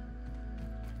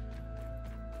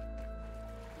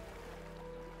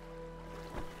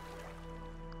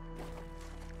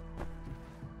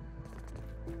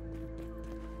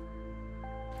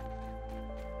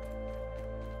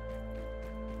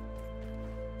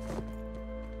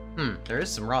 There is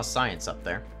some raw science up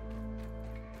there.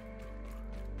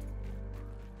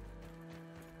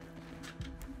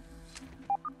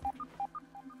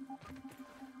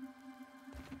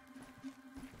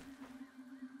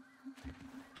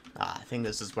 I think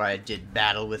this is where I did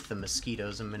battle with the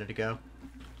mosquitoes a minute ago.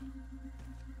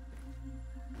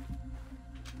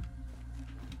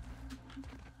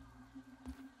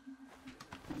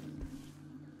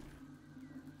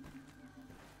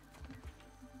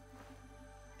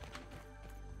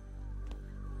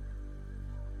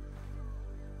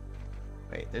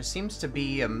 Wait, there seems to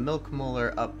be a milk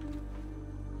molar up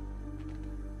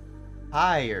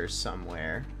higher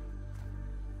somewhere.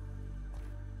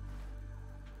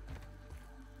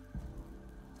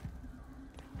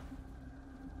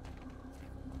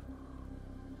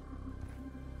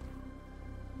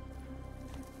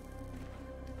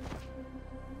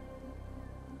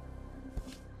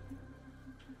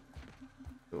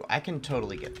 Ooh, I can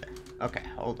totally get there. Okay,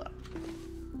 hold up.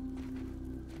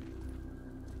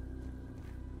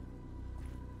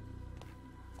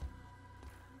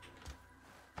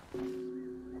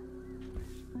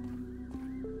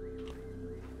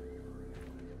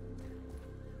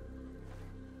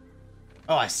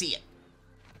 Oh, I see it.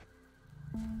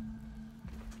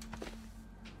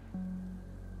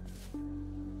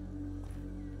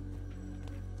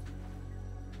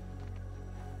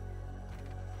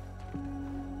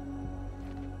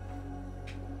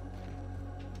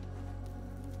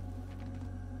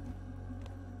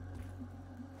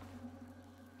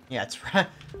 Yeah, it's right.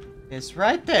 It's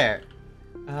right there.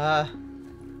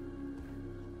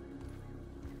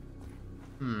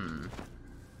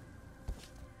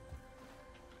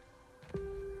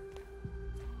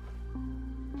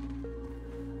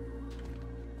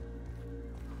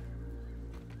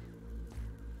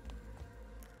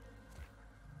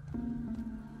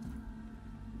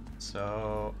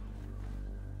 So...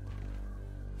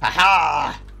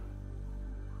 haha!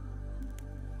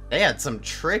 They had some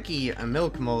tricky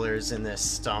milk molars in this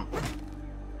stump.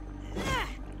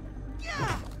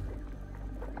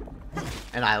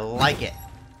 And I like it.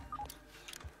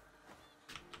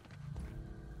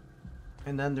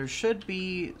 And then there should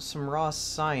be some raw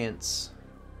science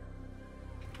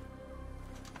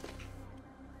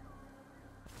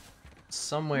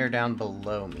somewhere down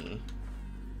below me.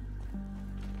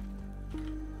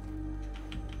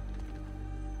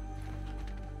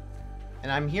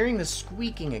 And I'm hearing the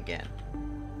squeaking again.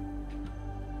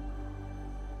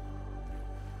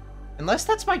 Unless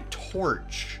that's my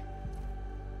torch.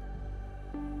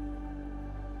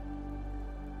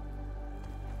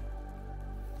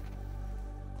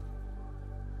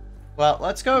 Well,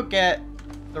 let's go get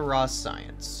the raw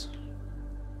science.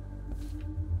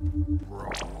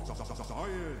 Raw science.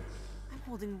 I'm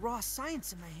holding raw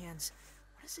science in my hands.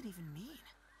 What does it even mean?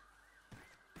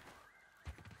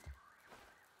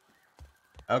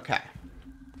 Okay.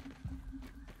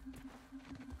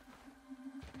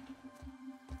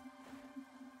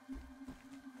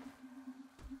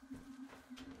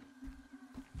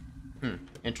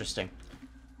 Interesting.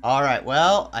 Alright,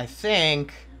 well, I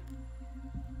think...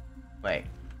 Wait.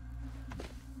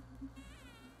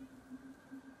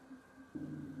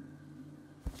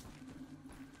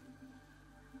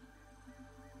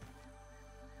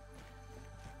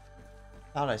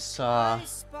 Thought I saw... I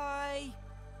spy.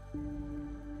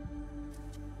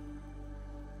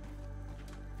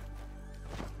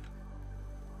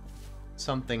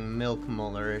 something milk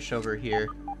muller-ish over here.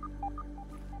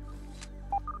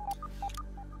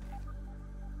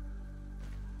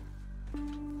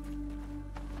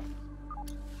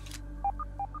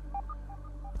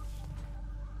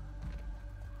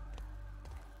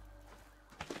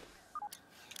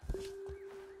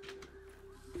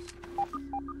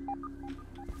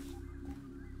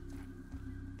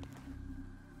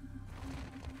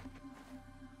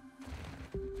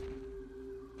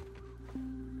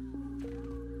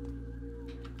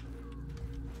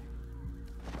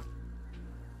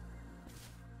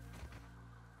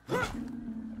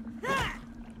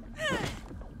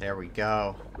 There we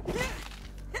go.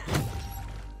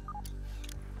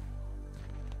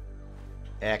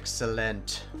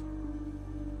 Excellent.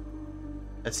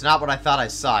 It's not what I thought I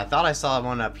saw. I thought I saw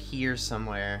one up here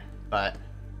somewhere, but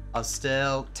I'll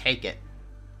still take it.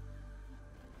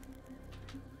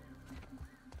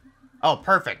 Oh,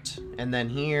 perfect. And then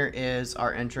here is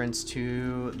our entrance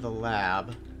to the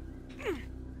lab.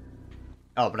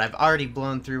 Oh, but I've already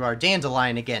blown through our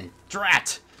dandelion again.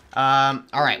 Drat!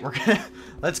 Alright, we're gonna...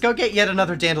 Let's go get yet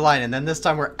another dandelion, and then this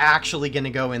time we're actually gonna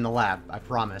go in the lab. I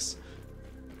promise.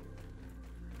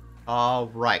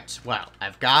 Alright, well,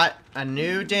 I've got a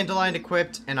new dandelion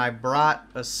equipped, and I brought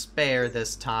a spare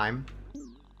this time.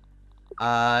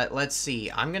 Let's see.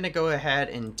 I'm gonna go ahead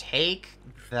and take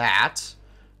that.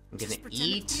 I'm gonna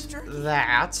eat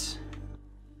that.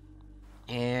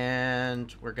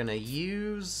 And we're gonna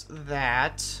use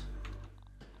that.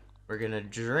 We're gonna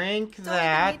drink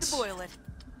that. Need to boil it.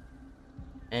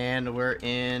 And we're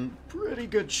in pretty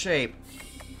good shape.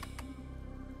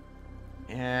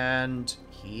 And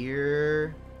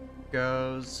here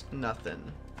goes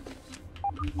nothing.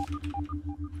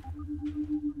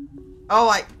 Oh,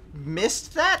 I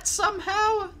missed that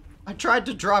somehow? I tried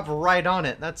to drop right on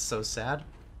it. That's so sad.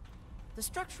 The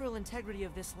structural integrity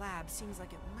of this lab seems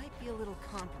like it might be a little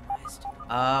compromised.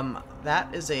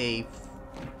 That is a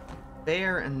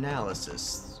fair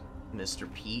analysis, Mr.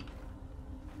 Pete.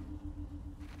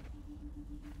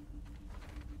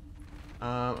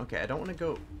 Okay, I don't want to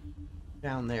go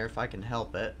down there if I can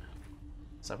help it.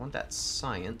 So I want that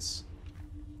science.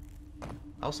 I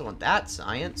also want that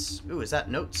science. Ooh, is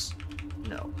that notes?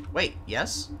 No. Wait,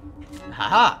 yes?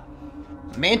 Haha!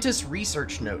 Mantis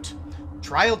research note.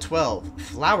 Trial 12.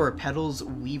 Flower petals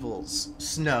weevils.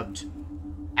 Snubbed.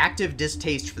 Active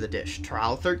distaste for the dish.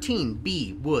 Trial 13.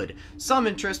 B. Wood. Some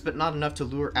interest, but not enough to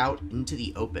lure out into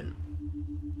the open.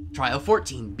 Trial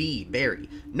 14. B. Berry.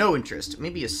 No interest.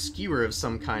 Maybe a skewer of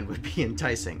some kind would be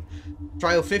enticing.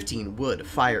 Trial 15. Wood.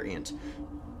 Fire ant.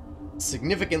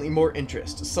 Significantly more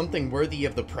interest. Something worthy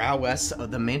of the prowess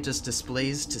of the mantis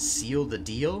displays to seal the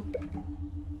deal.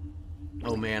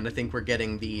 Oh man, I think we're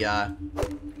getting the,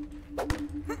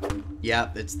 yeah,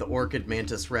 it's the orchid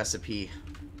mantis recipe.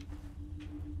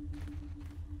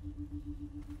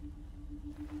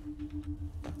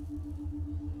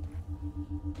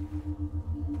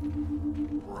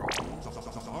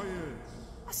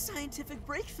 A scientific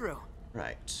breakthrough.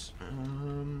 Right.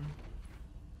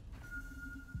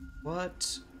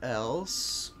 What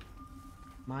else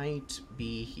might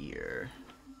be here?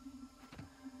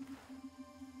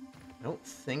 I don't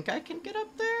think I can get up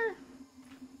there.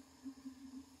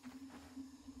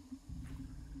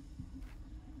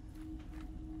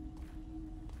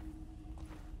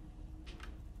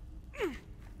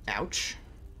 Ouch.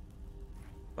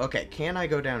 Okay, can I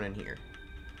go down in here?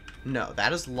 No,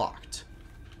 that is locked.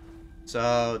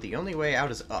 So the only way out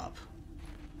is up.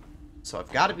 So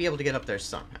I've got to be able to get up there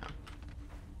somehow.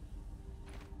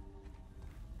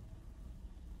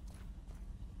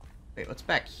 Wait, what's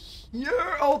back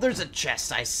here? Oh, there's a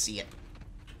chest. I see it.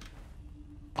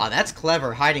 Oh, that's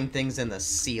clever, hiding things in the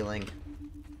ceiling.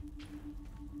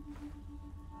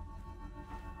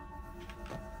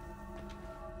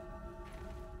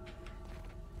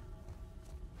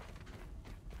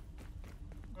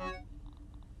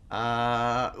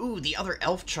 Ooh, the other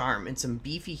elf charm and some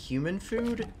beefy human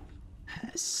food?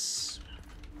 Yes.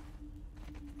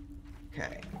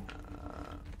 Okay.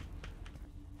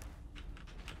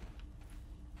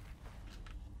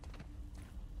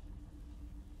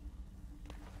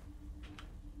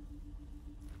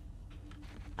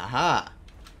 Aha.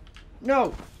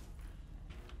 No!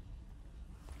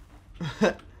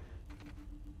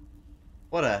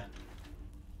 What a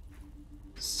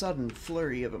sudden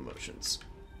flurry of emotions.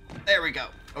 There we go.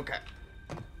 Okay.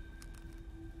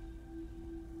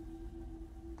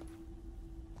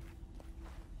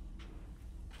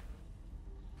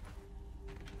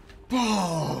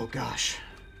 Oh, gosh.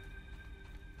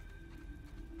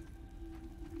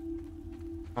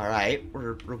 Alright,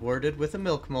 we're rewarded with a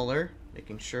milk molar,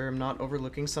 making sure I'm not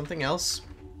overlooking something else.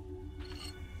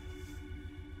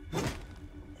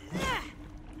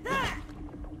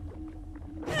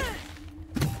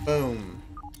 Boom.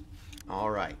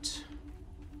 Alright.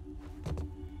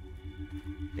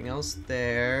 Anything else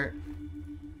there?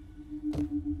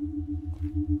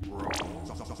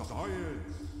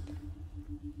 Science.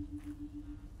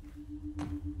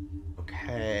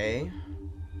 Okay.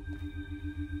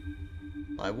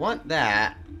 Well, I want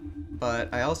that,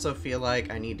 but I also feel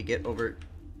like I need to get over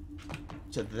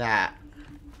to that.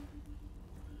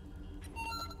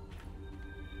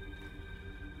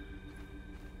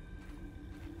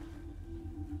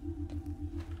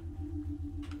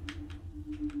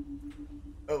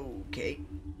 Okay.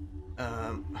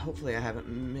 Hopefully I haven't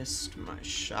missed my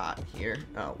shot here.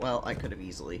 Oh, well, I could have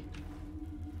easily.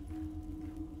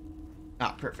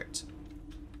 Ah, perfect.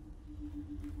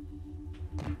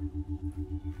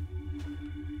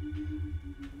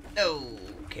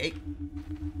 Okay.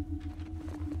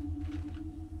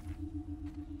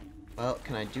 Well,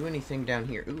 can I do anything down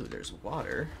here? Ooh, there's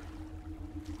water.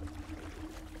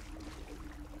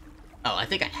 Oh, I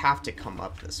think I have to come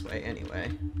up this way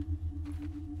anyway.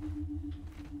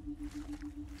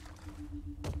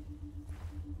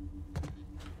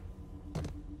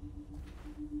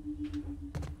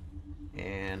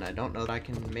 And I don't know that I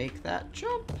can make that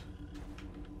jump.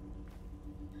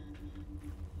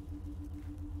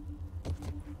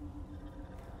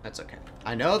 That's okay.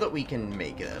 I know that we can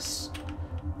make this.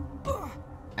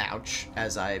 Ouch,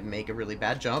 as I make a really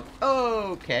bad jump.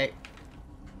 Okay.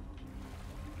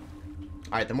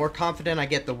 Alright, the more confident I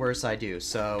get, the worse I do.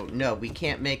 So, no, we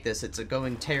can't make this. It's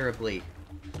going terribly.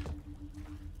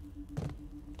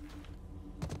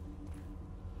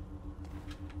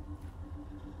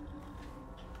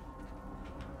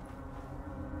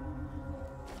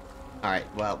 Alright,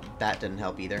 well, that didn't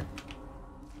help either.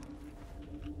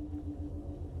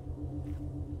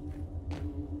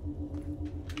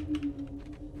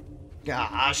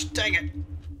 Gosh, dang it!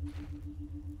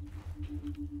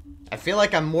 I feel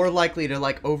like I'm more likely to,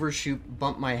 like, overshoot,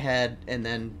 bump my head, and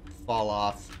then fall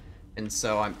off. And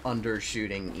so I'm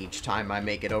undershooting each time I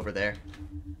make it over there.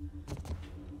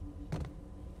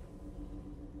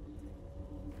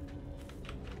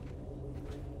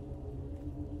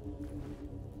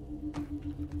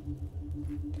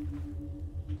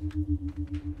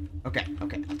 Okay,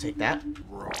 okay, I'll take that.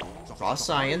 Raw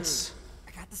science.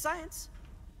 I got the science.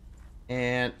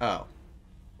 And, oh.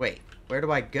 Wait, where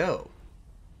do I go?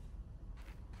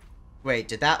 Wait,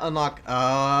 did that unlock? Oh,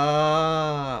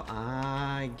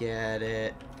 I get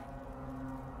it.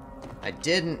 I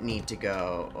didn't need to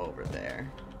go over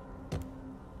there.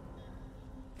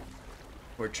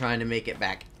 We're trying to make it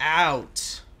back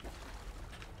out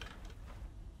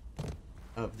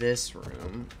of this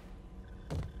room.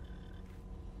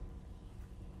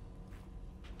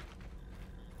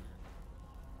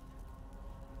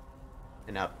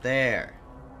 And up there.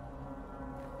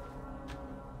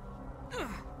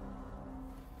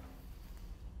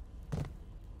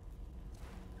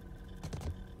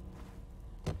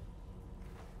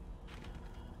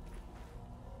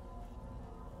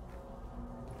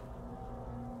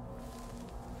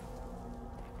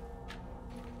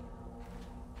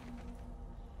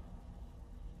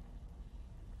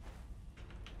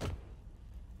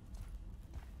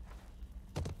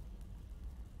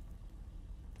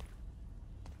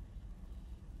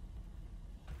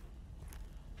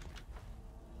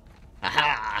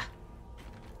 Aha!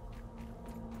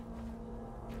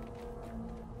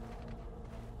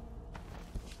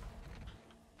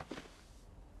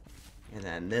 And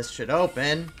then this should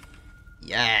open.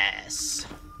 Yes!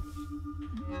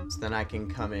 So then I can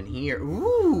come in here.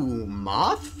 Ooh,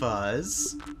 moth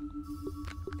fuzz!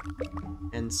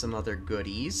 And some other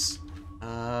goodies.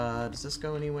 Does this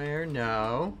go anywhere?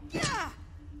 No. Yeah.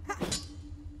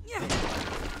 Yeah.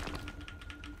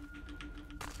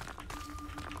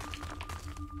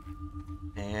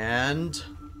 And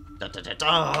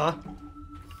da-da-da-da!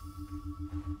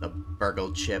 The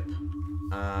BURG.L chip.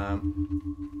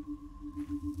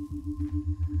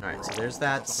 Alright, so there's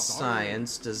that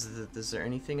science. Is there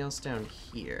anything else down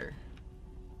here?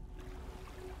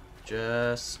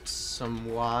 Just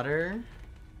some water.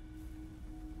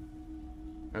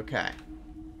 Okay.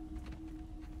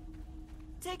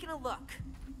 Taking a look.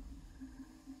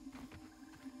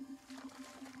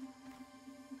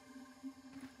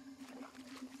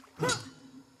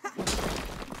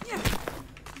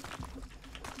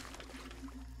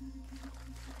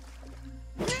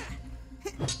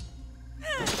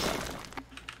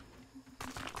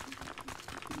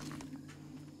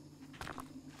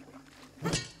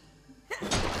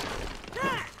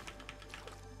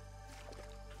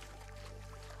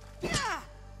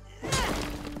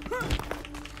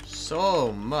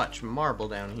 So much marble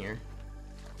down here.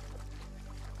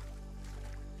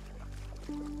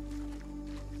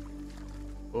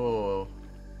 Oh.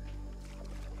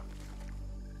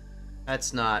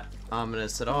 That's not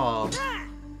ominous at all.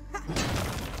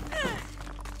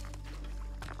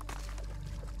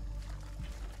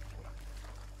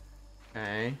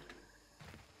 Okay.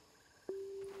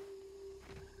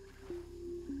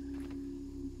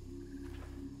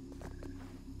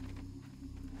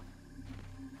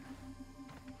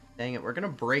 Dang it, we're gonna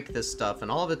break this stuff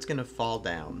and all of it's gonna fall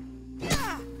down.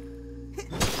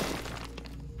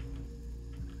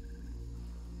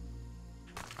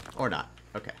 Or not.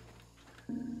 Okay.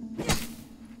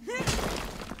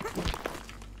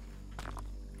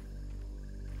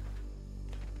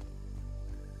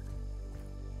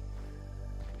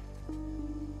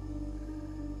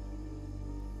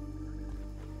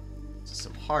 This is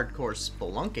some hardcore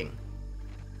spelunking.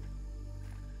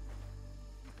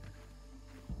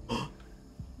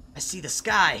 I see the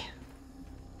sky.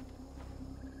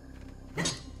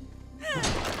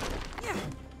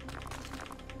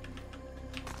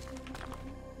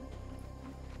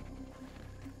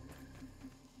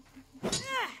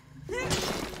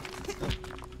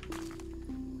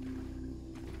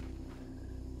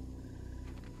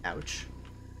 Ouch.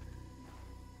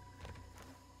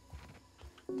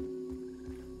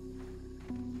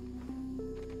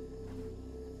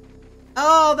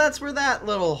 Oh, that's where that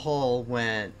little hole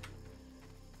went.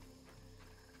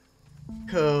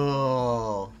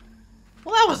 Cool.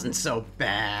 Well, that wasn't so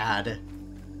bad.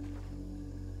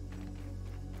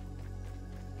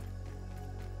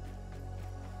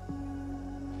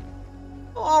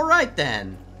 Alright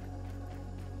then.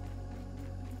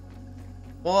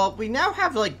 Well, we now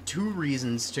have like 2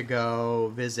 reasons to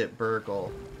go visit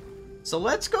BURG.L. So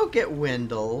let's go get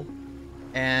Wendell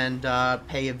and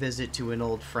pay a visit to an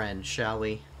old friend, shall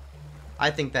we?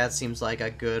 I think that seems like a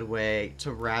good way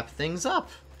to wrap things up.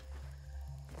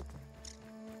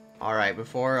 Alright,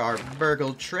 before our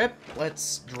BURG.L trip,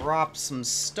 let's drop some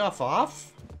stuff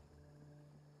off.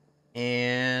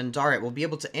 And, alright, we'll be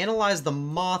able to analyze the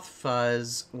moth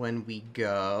fuzz when we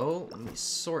go. Let me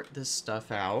sort this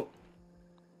stuff out.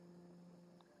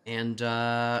 And,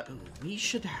 we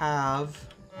should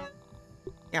have...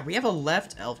 Yeah, we have a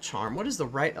left elf charm. What is the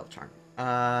right elf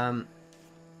charm?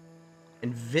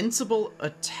 Invincible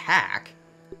attack.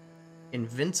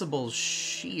 Invincible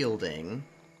shielding.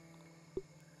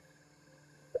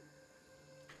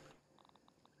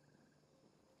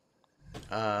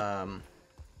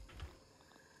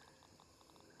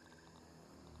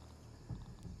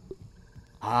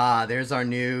 Ah, there's our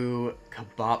new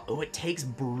kebab. Oh, it takes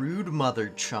brood mother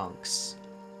chunks.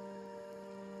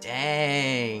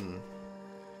 Dang.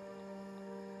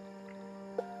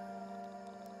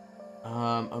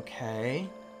 Okay.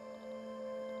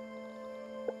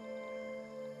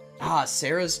 Ah,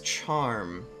 Sarah's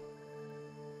charm.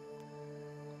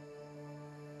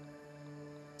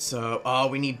 So, oh,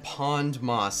 we need pond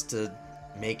moss to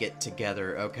make it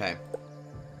together. Okay.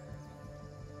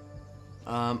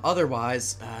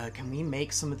 Otherwise, can we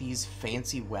make some of these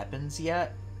fancy weapons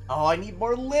yet? Oh, I need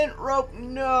more lint rope.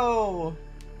 No!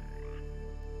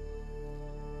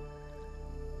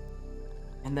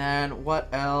 And then, what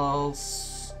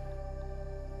else?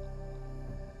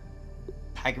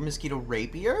 Tiger mosquito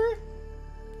rapier?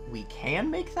 We can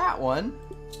make that one.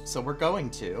 So we're going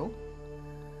to.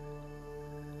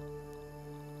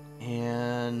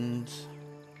 And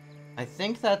I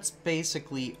think that's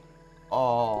basically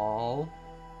all.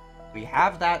 We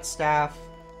have that staff.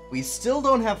 We still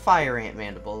don't have fire ant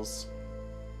mandibles.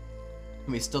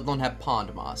 We still don't have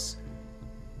pond moss.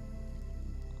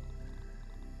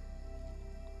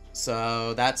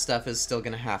 So that stuff is still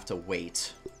gonna have to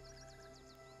wait.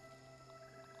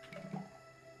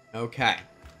 Okay.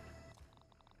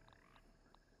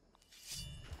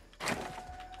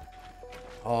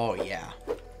 Oh yeah.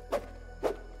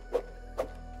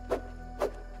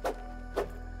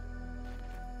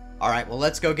 Alright, well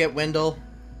let's go get Wendell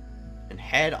and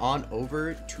head on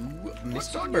over to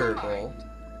Mr. BURG.L.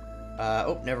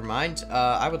 Oh, never mind.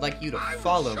 I would like you to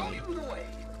follow me.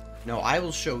 No, I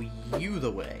will show you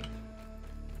the way.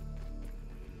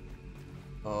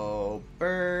 Oh,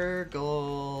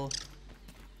 BURG.L.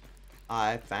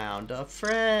 I found a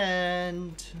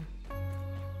friend.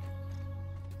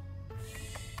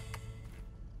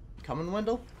 Coming,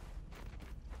 Wendell?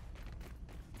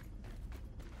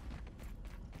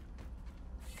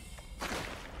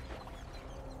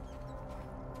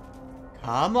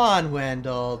 Come on,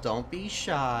 Wendell. Don't be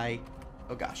shy.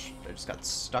 Oh gosh, I just got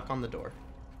stuck on the door.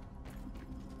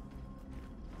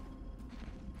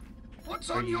 What's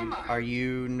on your mind? Are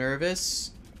you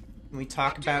nervous? Can we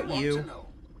talk What do about want you? to know?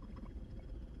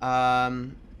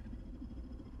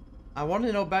 I want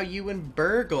to know about you and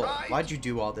BURG.L. Right. Why'd you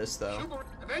do all this, though? Sugar.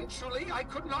 Eventually, I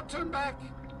could not turn back,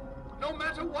 no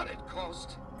matter what it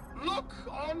cost. Look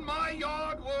on my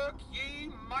yard work,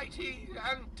 ye mighty,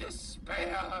 and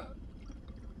despair.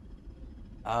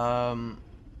 Alright,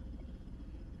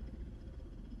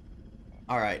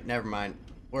 never mind.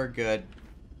 We're good.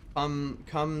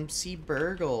 Come see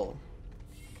BURG.L.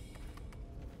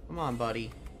 Come on, buddy.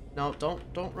 No,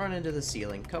 don't run into the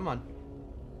ceiling. Come on.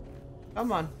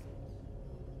 Come on.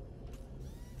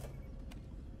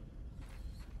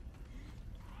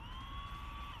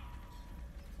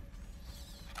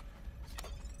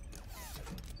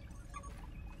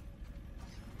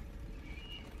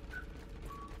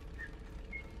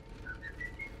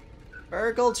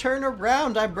 BURG.L, turn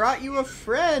around! I brought you a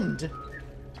friend!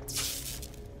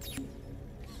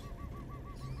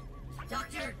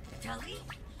 Dr. Tully?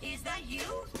 Is that you?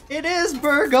 It is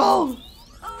BURG.L!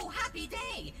 Oh, happy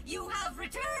day! You have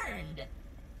returned!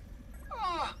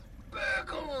 Ah,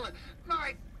 BURG.L,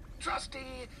 my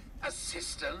trusty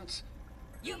assistant.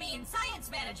 You mean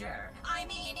science manager? I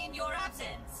mean in your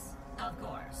absence, of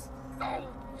course. Oh,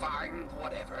 fine,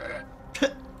 whatever.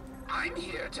 I'm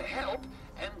here to help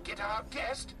and get our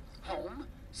guest home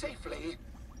safely.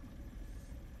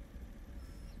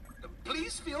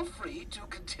 Please feel free to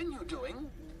continue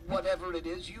doing whatever it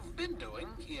is you've been doing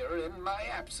here in my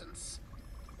absence.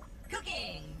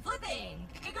 Cooking, flipping,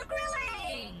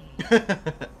 grilling!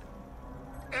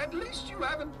 At least you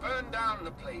haven't burned down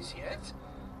the place yet.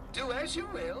 Do as you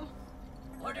will.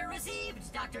 Order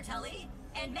received, Dr. Tully.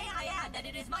 And may I add that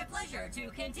it is my pleasure to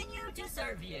continue to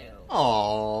serve you.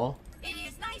 Aww. It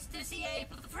is nice to see a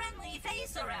friendly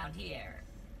face around here.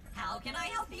 How can I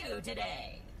help you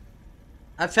today?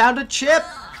 I found a chip!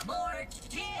 Ah, more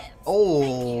chips!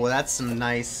 Oh, that's some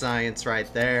nice science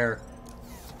right there.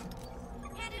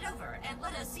 Hand it over and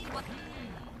let us see what...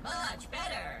 much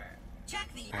better. Check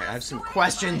the... Alright, I have some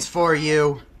questions for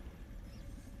you.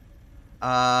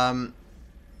 Tell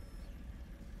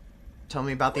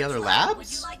me about the other Would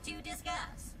labs? you like to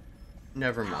discuss?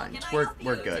 Never How mind. can I We're help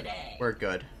you good. today? We're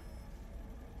good.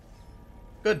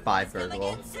 Goodbye, Come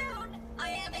BURG.L. again soon. I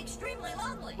am extremely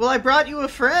lonely. Well, I brought you a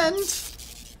friend.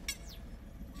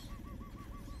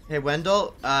 Hey,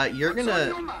 Wendell, you're What's on your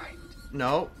gonna... mind?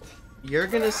 No. You're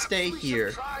gonna Perhaps stay we should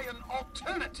here. Try an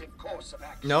alternative course of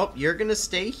action. Nope, you're gonna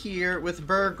stay here with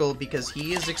BURG.L because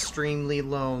he is extremely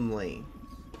lonely.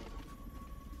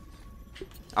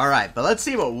 Alright, but let's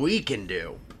see what we can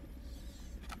do.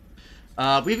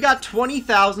 We've got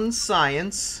 20,000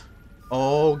 science.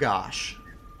 Oh, gosh.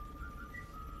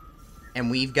 And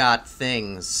we've got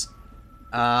things.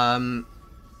 Advanced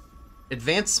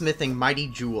Smithing Mighty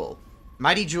Jewel.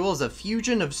 Mighty Jewel is a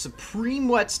fusion of supreme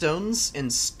whetstones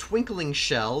and twinkling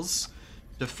shells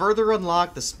to further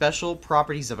unlock the special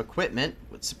properties of equipment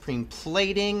with supreme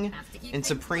plating and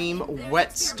supreme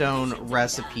whetstone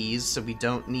recipes, so we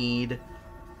don't need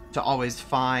to always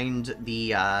find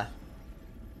the,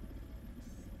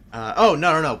 oh,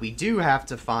 no, we do have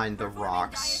to find the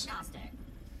rocks.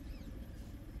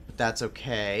 But that's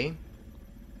okay.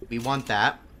 We want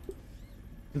that.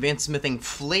 Advanced Smithing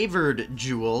Flavored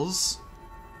Jewels.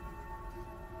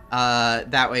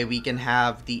 That way we can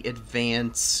have the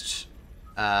advanced,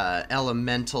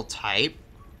 elemental type.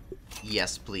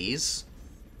 Yes, please.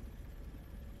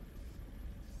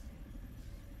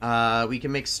 We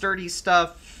can make sturdy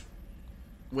stuff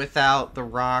without the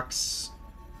rocks.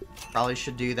 Probably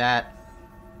should do that.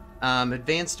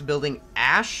 Advanced Building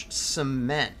Ash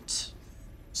Cement.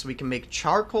 So we can make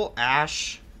charcoal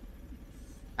ash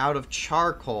out of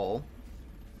charcoal.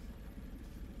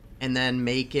 And then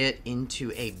make it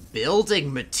into a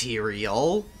building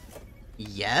material.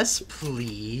 Yes,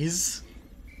 please.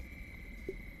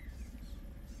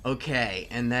 Okay,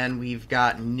 and then we've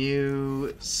got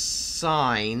new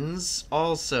signs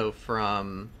also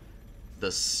from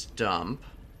the Stump.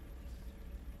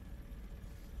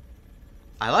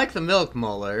 I like the milk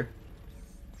molar,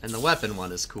 and the weapon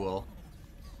one is cool.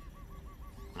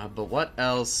 But what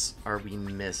else are we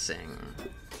missing?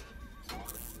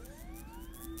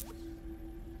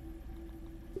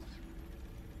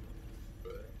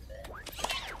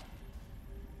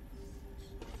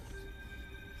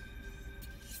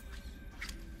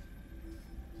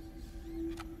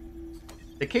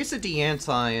 The case of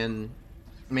Deantion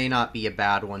may not be a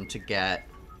bad one to get.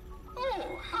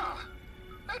 Oh, huh.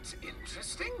 That's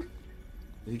interesting.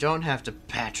 You don't have to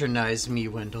patronize me,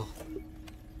 Wendell.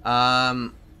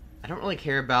 I don't really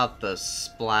care about the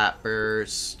Splat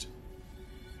Burst.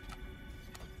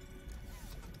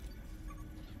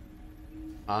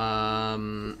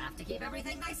 Have to keep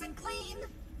everything nice and clean.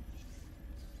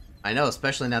 I know,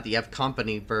 especially now that you have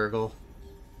company, BURG.L.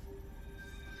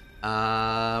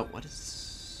 What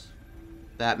is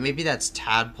that? Maybe that's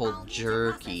tadpole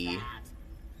jerky.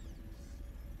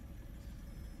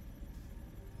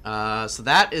 So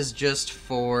that is just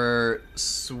for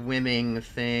swimming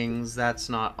things. That's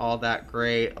not all that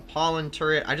great. A pollen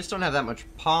turret. I just don't have that much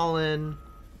pollen.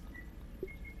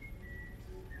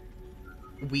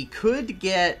 We could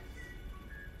get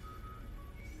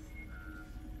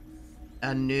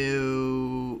a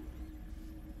new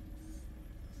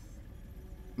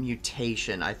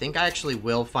mutation. I think I actually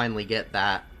will finally get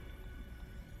that.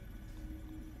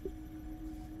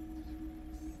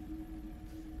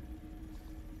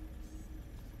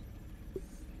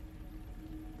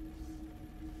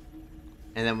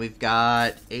 And then we've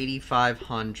got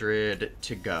 8,500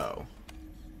 to go.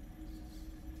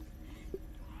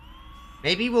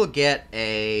 Maybe we'll get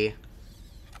a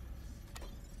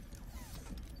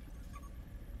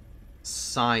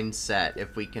sign set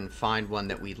if we can find one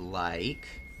that we like.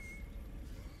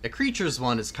 The creatures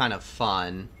one is kind of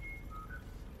fun.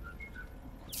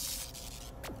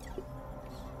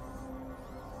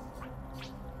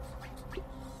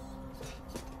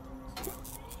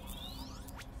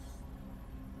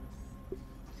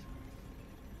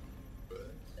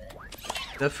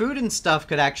 The food and stuff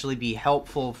could actually be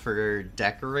helpful for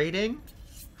decorating.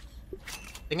 I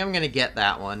think I'm gonna get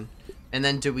that one. And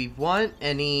then do we want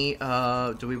any,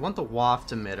 do we want the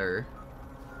waft emitter?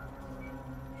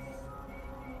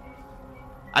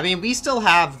 I mean, we still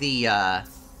have the, I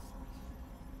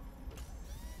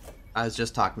was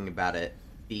just talking about it.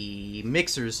 The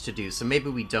mixers to do, so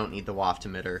maybe we don't need the waft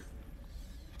emitter.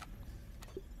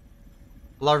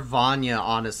 Larvania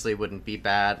honestly wouldn't be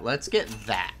bad. Let's get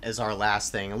that as our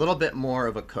last thing. A little bit more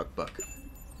of a cookbook.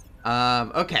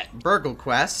 Okay, BURG.L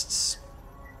quests.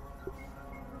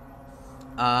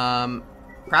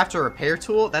 Craft a repair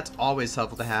tool. That's always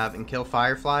helpful to have. And kill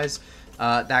fireflies.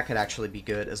 That could actually be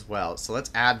good as well. So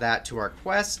let's add that to our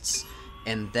quests.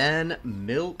 And then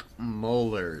milk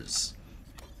molars.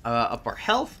 Up our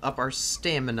health, up our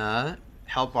stamina,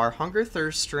 help our hunger,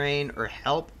 thirst, strain, or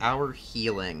help our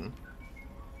healing.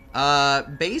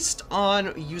 Based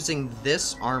on using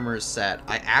this armor set,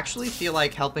 I actually feel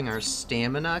like helping our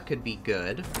stamina could be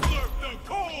good.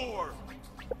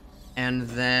 And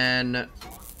then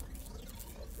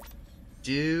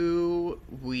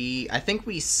I think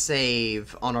we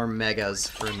save on our megas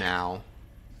for now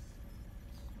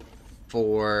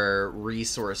for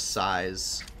resource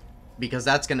size, because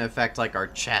that's going to affect like our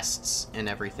chests and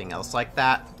everything else like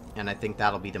that, and I think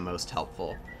that'll be the most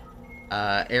helpful.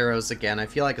 Arrows, again, I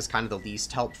feel like is kind of the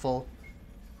least helpful.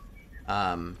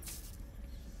 So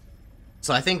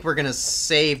I think we're going to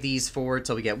save these forward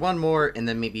till we get one more, and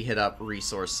then maybe hit up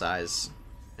resource size.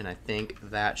 And I think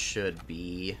that should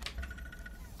be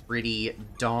pretty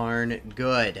darn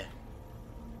good.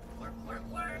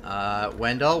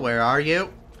 Wendell, where are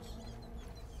you?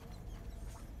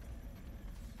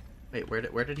 Wait,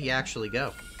 where did he actually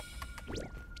go?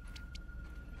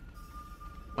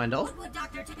 Wendell? What would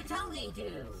Dr. Telly do?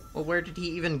 Well, where did he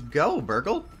even go,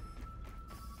 BURG.L?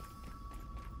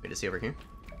 Wait, is he over here?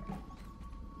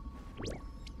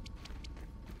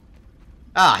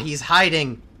 Ah, he's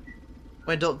hiding!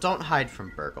 Wendell, don't hide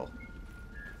from BURG.L.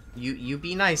 You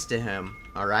be nice to him,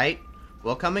 alright?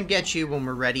 We'll come and get you when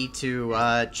we're ready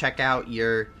to, check out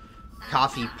your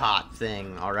coffee pot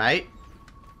thing, alright?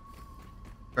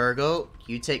 BURG.L,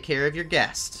 you take care of your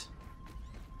guest.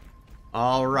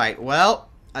 Alright, well,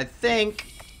 I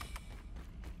think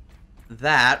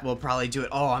that will probably do it.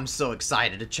 Oh, I'm so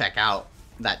excited to check out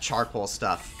that charcoal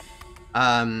stuff.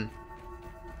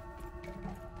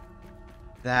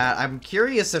 That I'm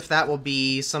curious if that will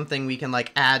be something we can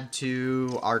like add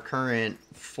to our current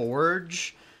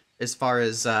forge as far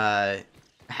as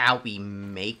how we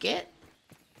make it.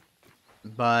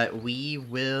 But we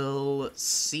will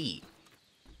see.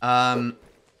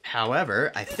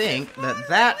 However, I think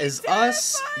that is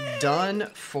us done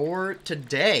for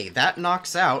today. That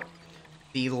knocks out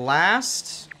the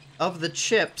last of the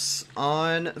chips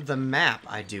on the map,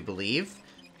 I do believe.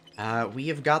 We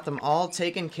have got them all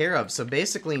taken care of. So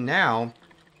basically now,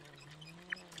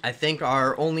 I think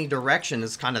our only direction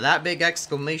is kind of that big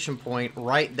exclamation point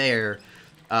right there.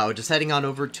 Just heading on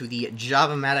over to the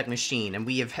Java-matic machine. And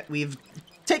we've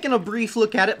taken a brief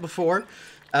look at it before.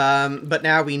 But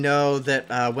now we know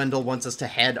that Wendell wants us to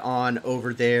head on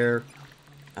over there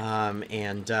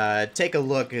and take a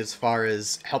look as far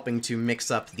as helping to mix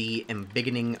up the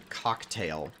embiggening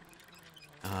cocktail.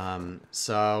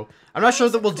 So I'm not sure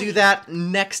that we'll do that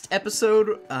next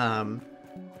episode,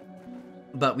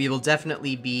 but we will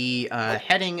definitely be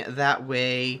heading that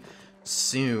way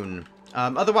soon.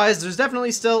 Otherwise, there's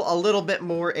definitely still a little bit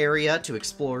more area to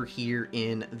explore here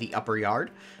in the upper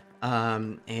yard.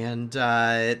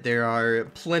 There are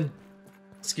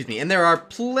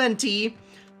plenty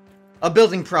of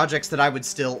building projects that I would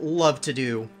still love to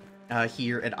do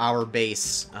here at our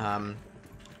base.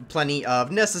 Plenty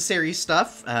of necessary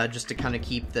stuff just to kind of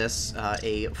keep this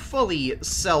a fully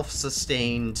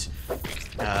self-sustained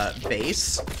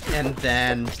base. And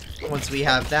then once we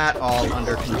have that all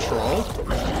under control,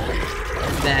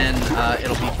 then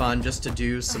it'll be fun just to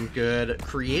do some good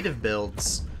creative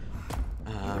builds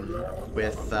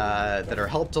that are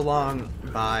helped along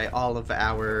by all of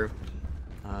our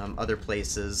other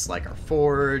places, like our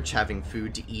forge, having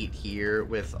food to eat here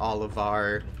with all of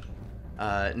our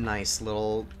nice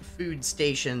little food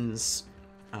stations.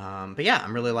 But yeah,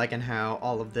 I'm really liking how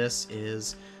all of this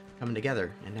is coming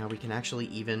together. And now we can actually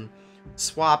even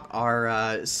swap our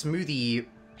smoothie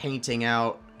painting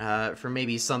out for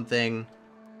maybe something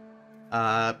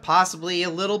possibly a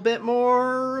little bit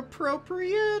more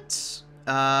appropriate.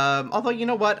 Although, you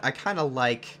know what? I kind of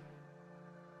like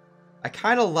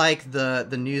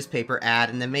the newspaper ad,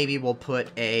 and then maybe we'll put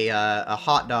a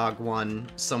hot dog one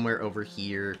somewhere over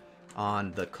here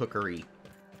on the cookery.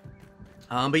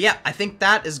 But yeah, I think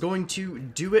that is going to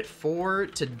do it for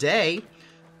today.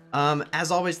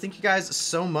 As always, thank you guys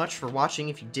so much for watching.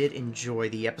 If you did enjoy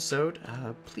the episode,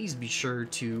 please be sure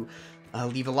to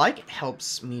leave a like. It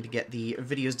helps me to get the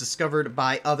videos discovered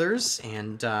by others,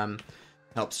 and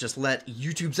helps just let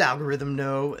YouTube's algorithm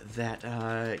know that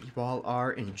you all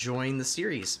are enjoying the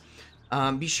series.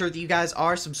 Be sure that you guys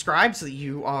are subscribed so that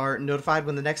you are notified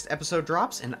when the next episode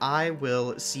drops, and I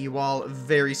will see you all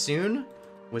very soon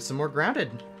with some more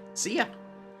Grounded. See ya!